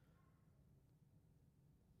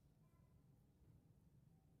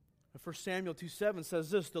 1 Samuel 2:7 says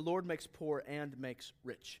this, the Lord makes poor and makes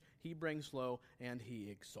rich. He brings low and he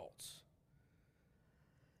exalts.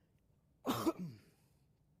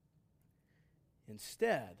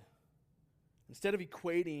 Instead of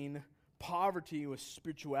equating poverty with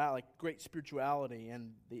spirituality, like great spirituality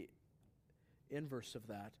and the inverse of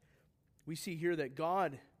that, we see here that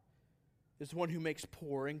God is the one who makes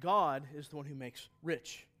poor and God is the one who makes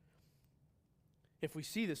rich. If we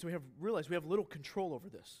see this, realize we have little control over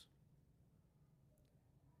this.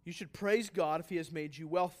 You should praise God if He has made you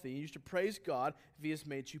wealthy. You should praise God if He has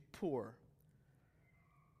made you poor.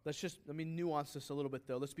 Let me nuance this a little bit,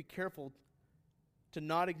 though. Let's be careful to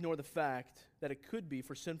not ignore the fact that it could be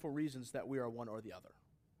for sinful reasons that we are one or the other.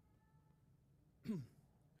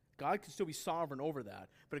 God can still be sovereign over that,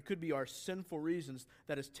 but it could be our sinful reasons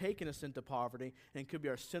that has taken us into poverty, and it could be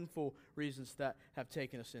our sinful reasons that have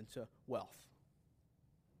taken us into wealth.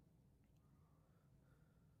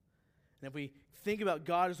 And if we think about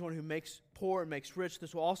God as the one who makes poor and makes rich,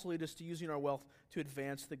 this will also lead us to using our wealth to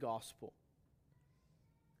advance the gospel.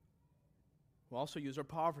 We'll also use our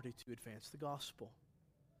poverty to advance the gospel.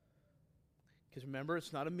 Because remember,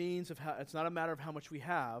 it's not a matter of how much we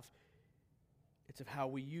have, it's of how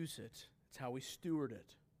we use it. It's how we steward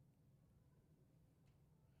it.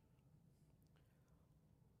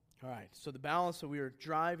 All right, so the balance that we are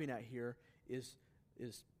driving at here is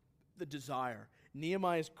the desire.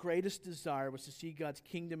 Nehemiah's greatest desire was to see God's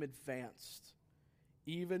kingdom advanced,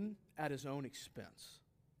 even at his own expense.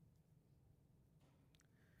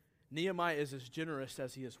 Nehemiah is as generous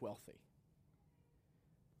as he is wealthy.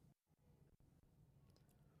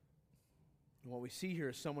 And what we see here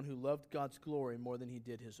is someone who loved God's glory more than he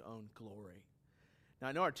did his own glory. Now,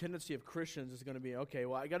 I know our tendency of Christians is going to be, okay,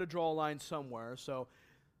 well, I got to draw a line somewhere, so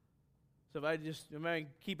if I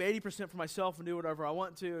keep 80% for myself and do whatever I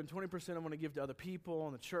want to, and 20% I'm going to give to other people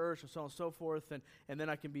and the church and so on and so forth, and then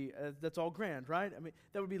I can be, that's all grand, right? I mean,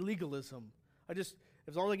 that would be legalism. As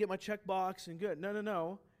long as I get my check box and good.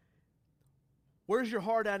 No. Where's your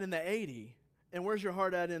heart at in the 80, and where's your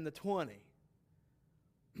heart at in the 20?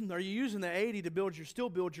 Are you using the 80 to still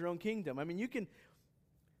build your own kingdom? I mean, you could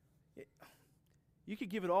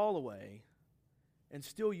give it all away and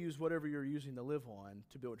still use whatever you're using to live on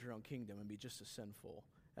to build your own kingdom and be just as sinful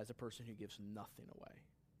as a person who gives nothing away.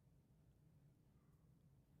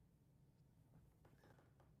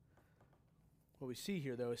 What we see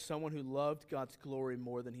here, though, is someone who loved God's glory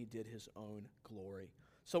more than he did his own glory.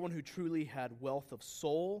 Someone who truly had wealth of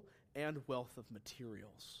soul and wealth of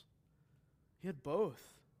materials. He had both.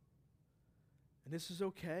 And this is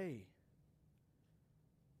okay.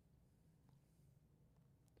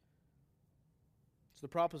 The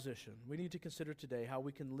proposition we need to consider today: how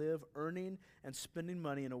we can live earning and spending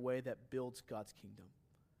money in a way that builds God's kingdom.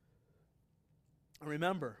 And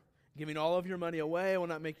remember, giving all of your money away will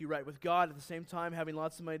not make you right with God. At the same time, having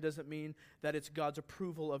lots of money doesn't mean that it's God's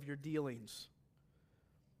approval of your dealings.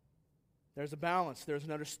 There's a balance. There's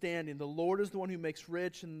an understanding. The Lord is the one who makes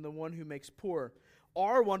rich and the one who makes poor.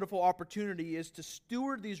 Our wonderful opportunity is to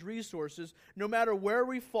steward these resources, no matter where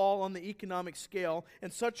we fall on the economic scale,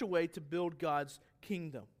 in such a way to build God's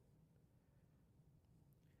kingdom.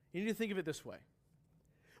 You need to think of it this way.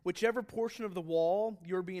 Whichever portion of the wall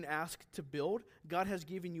you're being asked to build, God has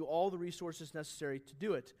given you all the resources necessary to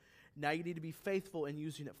do it. Now you need to be faithful in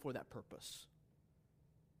using it for that purpose.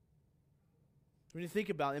 When you think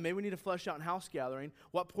about it, and maybe we need to flesh out in house gathering,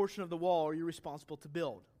 what portion of the wall are you responsible to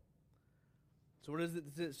build? So what is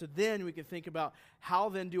it? So then we can think about how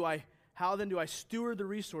then do I steward the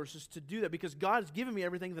resources to do that? Because God has given me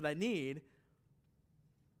everything that I need.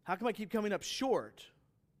 How come I keep coming up short?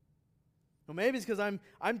 Well, maybe it's because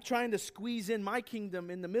I'm trying to squeeze in my kingdom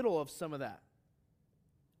in the middle of some of that.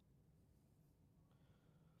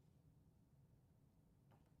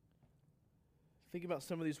 Think about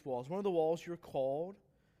some of these walls. One of the walls you're called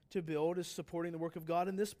to build is supporting the work of God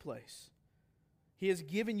in this place. He has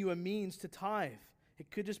given you a means to tithe.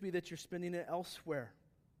 It could just be that you're spending it elsewhere.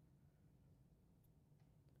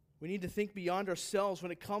 We need to think beyond ourselves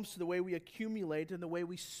when it comes to the way we accumulate and the way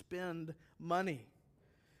we spend money.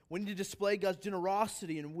 We need to display God's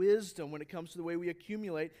generosity and wisdom when it comes to the way we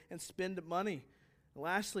accumulate and spend money. And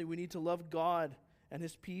lastly, we need to love God and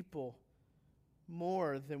His people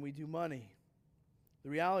more than we do money. The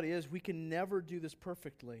reality is we can never do this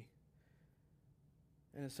perfectly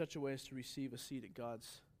and in such a way as to receive a seat at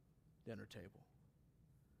God's dinner table.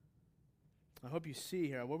 I hope you see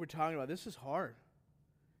here what we're talking about. This is hard.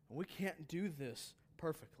 And we can't do this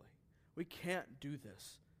perfectly. We can't do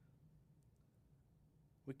this.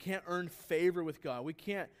 We can't earn favor with God. We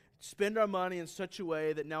can't spend our money in such a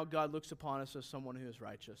way that now God looks upon us as someone who is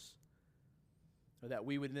righteous. Or that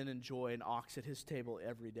we would then enjoy an ox at His table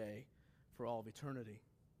every day for all of eternity.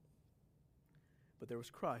 But there was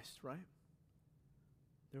Christ, right?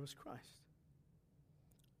 There was Christ.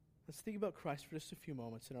 Let's think about Christ for just a few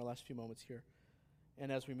moments, in our last few moments here, and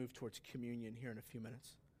as we move towards communion here in a few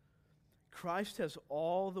minutes. Christ has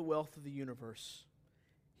all the wealth of the universe.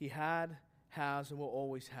 He had, has, and will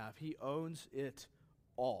always have. He owns it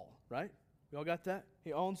all, right? We all got that?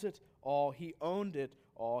 He owns it all. He owned it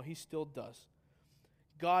all. He still does.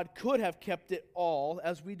 God could have kept it all,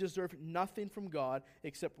 as we deserve nothing from God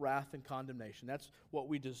except wrath and condemnation. That's what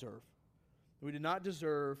we deserve. We do not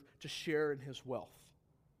deserve to share in His wealth.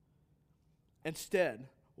 Instead,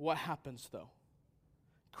 what happens though?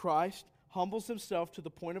 Christ humbles Himself to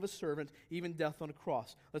the point of a servant, even death on a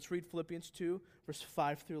cross. Let's read Philippians 2, verse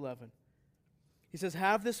 5 through 11. He says,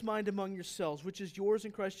 "Have this mind among yourselves, which is yours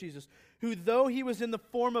in Christ Jesus, who though He was in the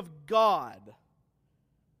form of God,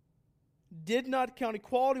 did not count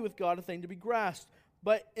equality with God a thing to be grasped,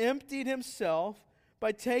 but emptied Himself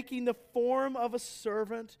by taking the form of a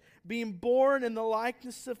servant, being born in the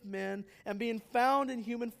likeness of men, and being found in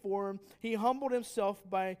human form, He humbled Himself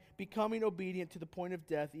by becoming obedient to the point of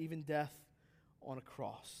death, even death on a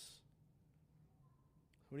cross."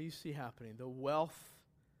 What do you see happening? The wealth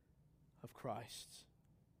of Christ.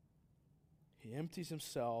 He empties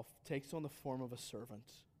Himself, takes on the form of a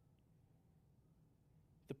servant.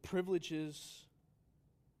 The privileges.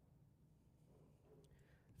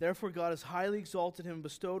 Therefore God has highly exalted Him and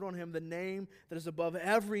bestowed on Him the name that is above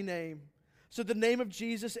every name. So the name of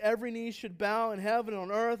Jesus, every knee should bow in heaven and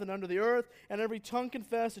on earth and under the earth, and every tongue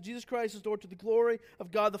confess that Jesus Christ is Lord, to the glory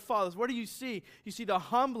of God the Father. What do you see? You see the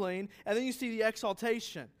humbling, and then you see the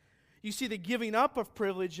exaltation. You see the giving up of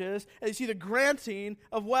privileges, and you see the granting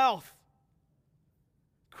of wealth.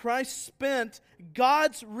 Christ spent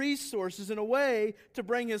God's resources in a way to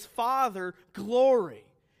bring His Father glory.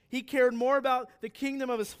 He cared more about the kingdom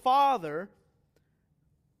of His Father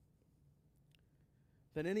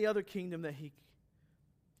than any other kingdom that He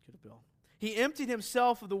could have built. He emptied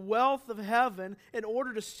Himself of the wealth of heaven in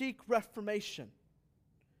order to seek reformation.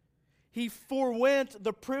 He forwent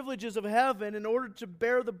the privileges of heaven in order to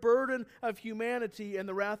bear the burden of humanity and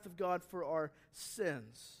the wrath of God for our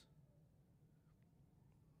sins.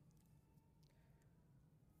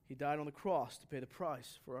 He died on the cross to pay the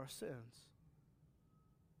price for our sins.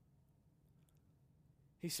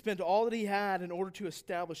 He spent all that He had in order to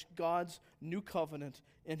establish God's new covenant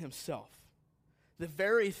in Himself. The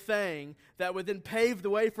very thing that would then pave the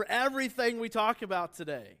way for everything we talk about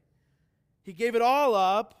today. He gave it all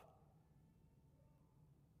up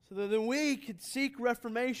so that then we could seek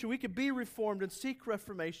reformation. We could be reformed and seek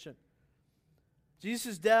reformation.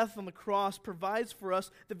 Jesus' death on the cross provides for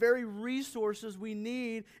us the very resources we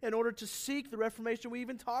need in order to seek the reformation we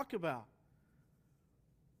even talk about.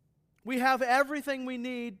 We have everything we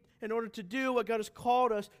need in order to do what God has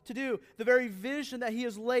called us to do. The very vision that He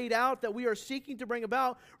has laid out that we are seeking to bring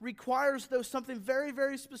about requires, though, something very,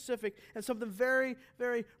 very specific and something very,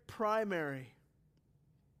 very primary.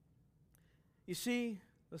 You see,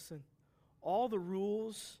 listen, all the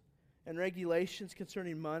rules and regulations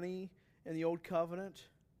concerning money in the Old Covenant,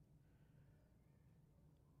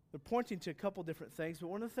 they're pointing to a couple different things, but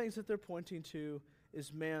one of the things that they're pointing to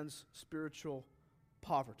is man's spiritual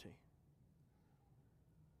poverty.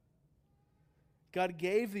 God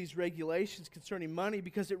gave these regulations concerning money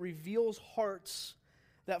because it reveals hearts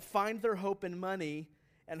that find their hope in money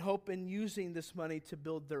and hope in using this money to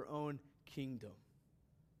build their own kingdom.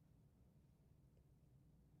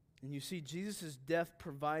 And you see, Jesus' death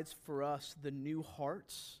provides for us the new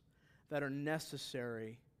hearts that are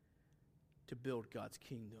necessary to build God's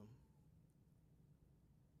kingdom.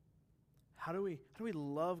 How do we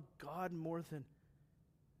love God more than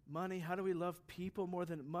money? How do we love people more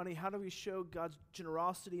than money? How do we show God's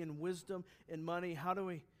generosity and wisdom in money? How do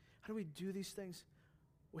we do these things?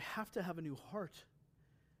 We have to have a new heart.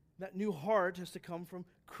 That new heart has to come from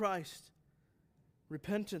Christ.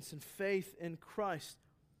 Repentance and faith in Christ.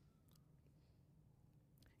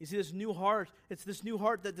 You see, this new heart, it's this new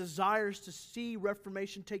heart that desires to see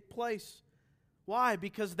reformation take place. Why?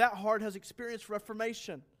 Because that heart has experienced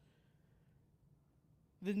reformation.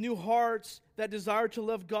 The new hearts that desire to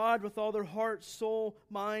love God with all their heart, soul,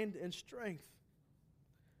 mind, and strength.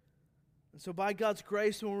 And so by God's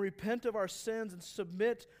grace, when we repent of our sins and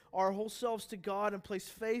submit our whole selves to God and place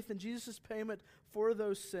faith in Jesus' payment for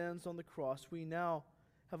those sins on the cross, we now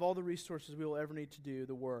have all the resources we will ever need to do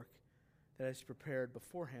the work that is prepared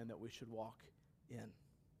beforehand that we should walk in.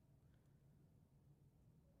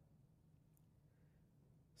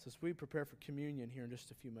 So as we prepare for communion here in just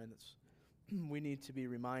a few minutes, we need to be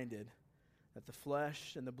reminded that the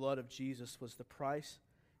flesh and the blood of Jesus was the price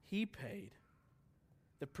He paid,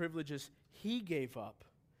 the privileges He gave up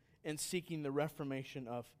in seeking the reformation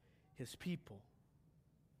of His people.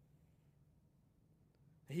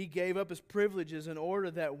 He gave up His privileges in order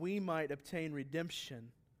that we might obtain redemption,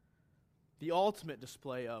 the ultimate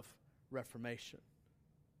display of reformation.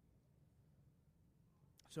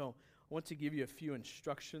 So I want to give you a few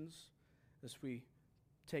instructions as we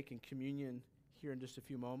take in communion here in just a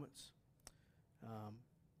few moments.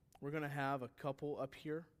 We're going to have a couple up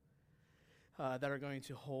here that are going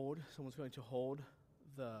to hold, someone's going to hold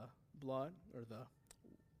the blood or the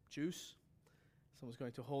juice. Someone's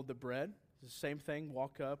going to hold the bread. It's the same thing,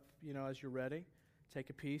 walk up, as you're ready. Take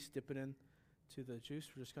a piece, dip it into the juice.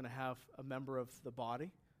 We're just going to have a member of the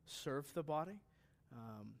body serve the body.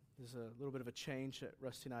 There's a little bit of a change that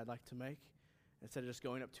Rusty and I'd like to make. Instead of just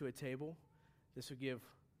going up to a table, this will give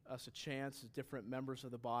us a chance as different members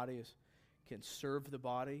of the body can serve the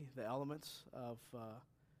body, the elements of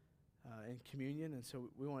in communion. And so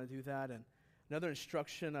we want to do that. And another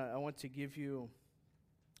instruction I want to give you,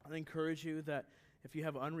 I encourage you that if you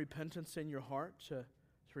have unrepentance in your heart, to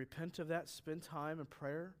repent of that, spend time in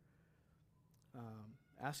prayer.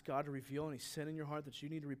 Ask God to reveal any sin in your heart that you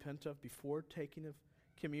need to repent of before taking of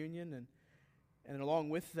communion. And along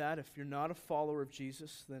with that, if you're not a follower of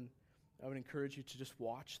Jesus, then I would encourage you to just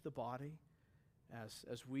watch the body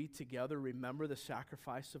as we together remember the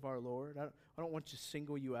sacrifice of our Lord. I don't want to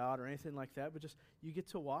single you out or anything like that, but just you get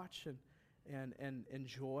to watch and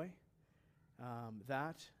enjoy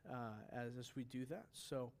that as we do that.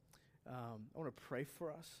 So I want to pray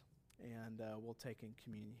for us, and we'll take in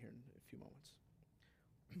communion here in a few moments.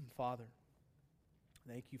 Father,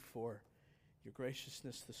 thank you for your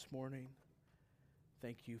graciousness this morning.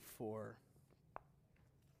 Thank you for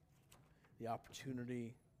the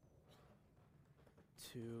opportunity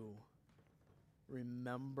to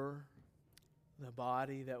remember the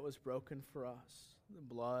body that was broken for us, the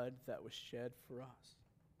blood that was shed for us.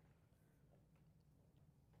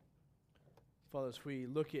 Father, as we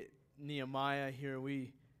look at Nehemiah here,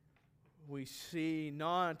 we see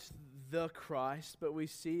not the Christ, but we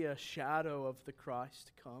see a shadow of the Christ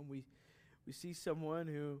to come. We see someone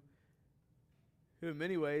who in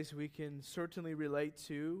many ways we can certainly relate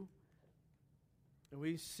to. And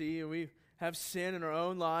we have sin in our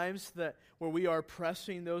own lives where we are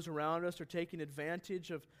oppressing those around us or taking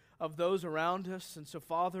advantage of those around us. And so,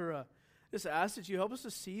 Father, just ask that you help us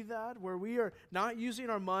to see that, where we are not using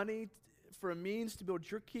our money for a means to build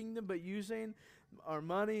your kingdom, but using our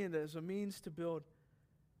money and as a means to build,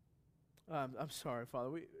 I'm sorry, Father,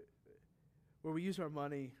 where we use our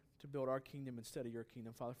money to build our kingdom instead of your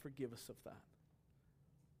kingdom. Father, forgive us of that.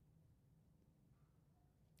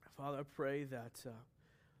 Father, I pray that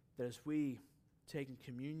as we taking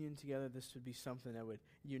communion together, this would be something that would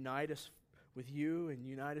unite us with you and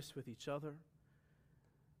unite us with each other.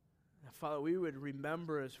 Now, Father, we would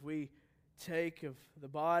remember as we take of the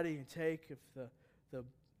body and take of the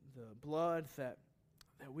blood that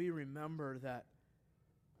we remember that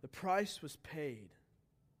the price was paid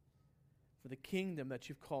for the kingdom that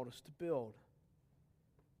you've called us to build.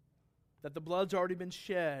 That the blood's already been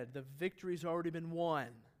shed, the victory's already been won.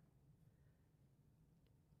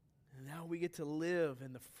 And now we get to live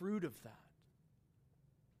in the fruit of that.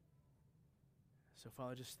 So,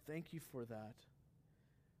 Father, just thank you for that.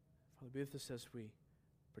 Father, be with us as we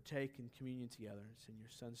partake in communion together. It's in your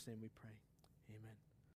Son's name we pray. Amen.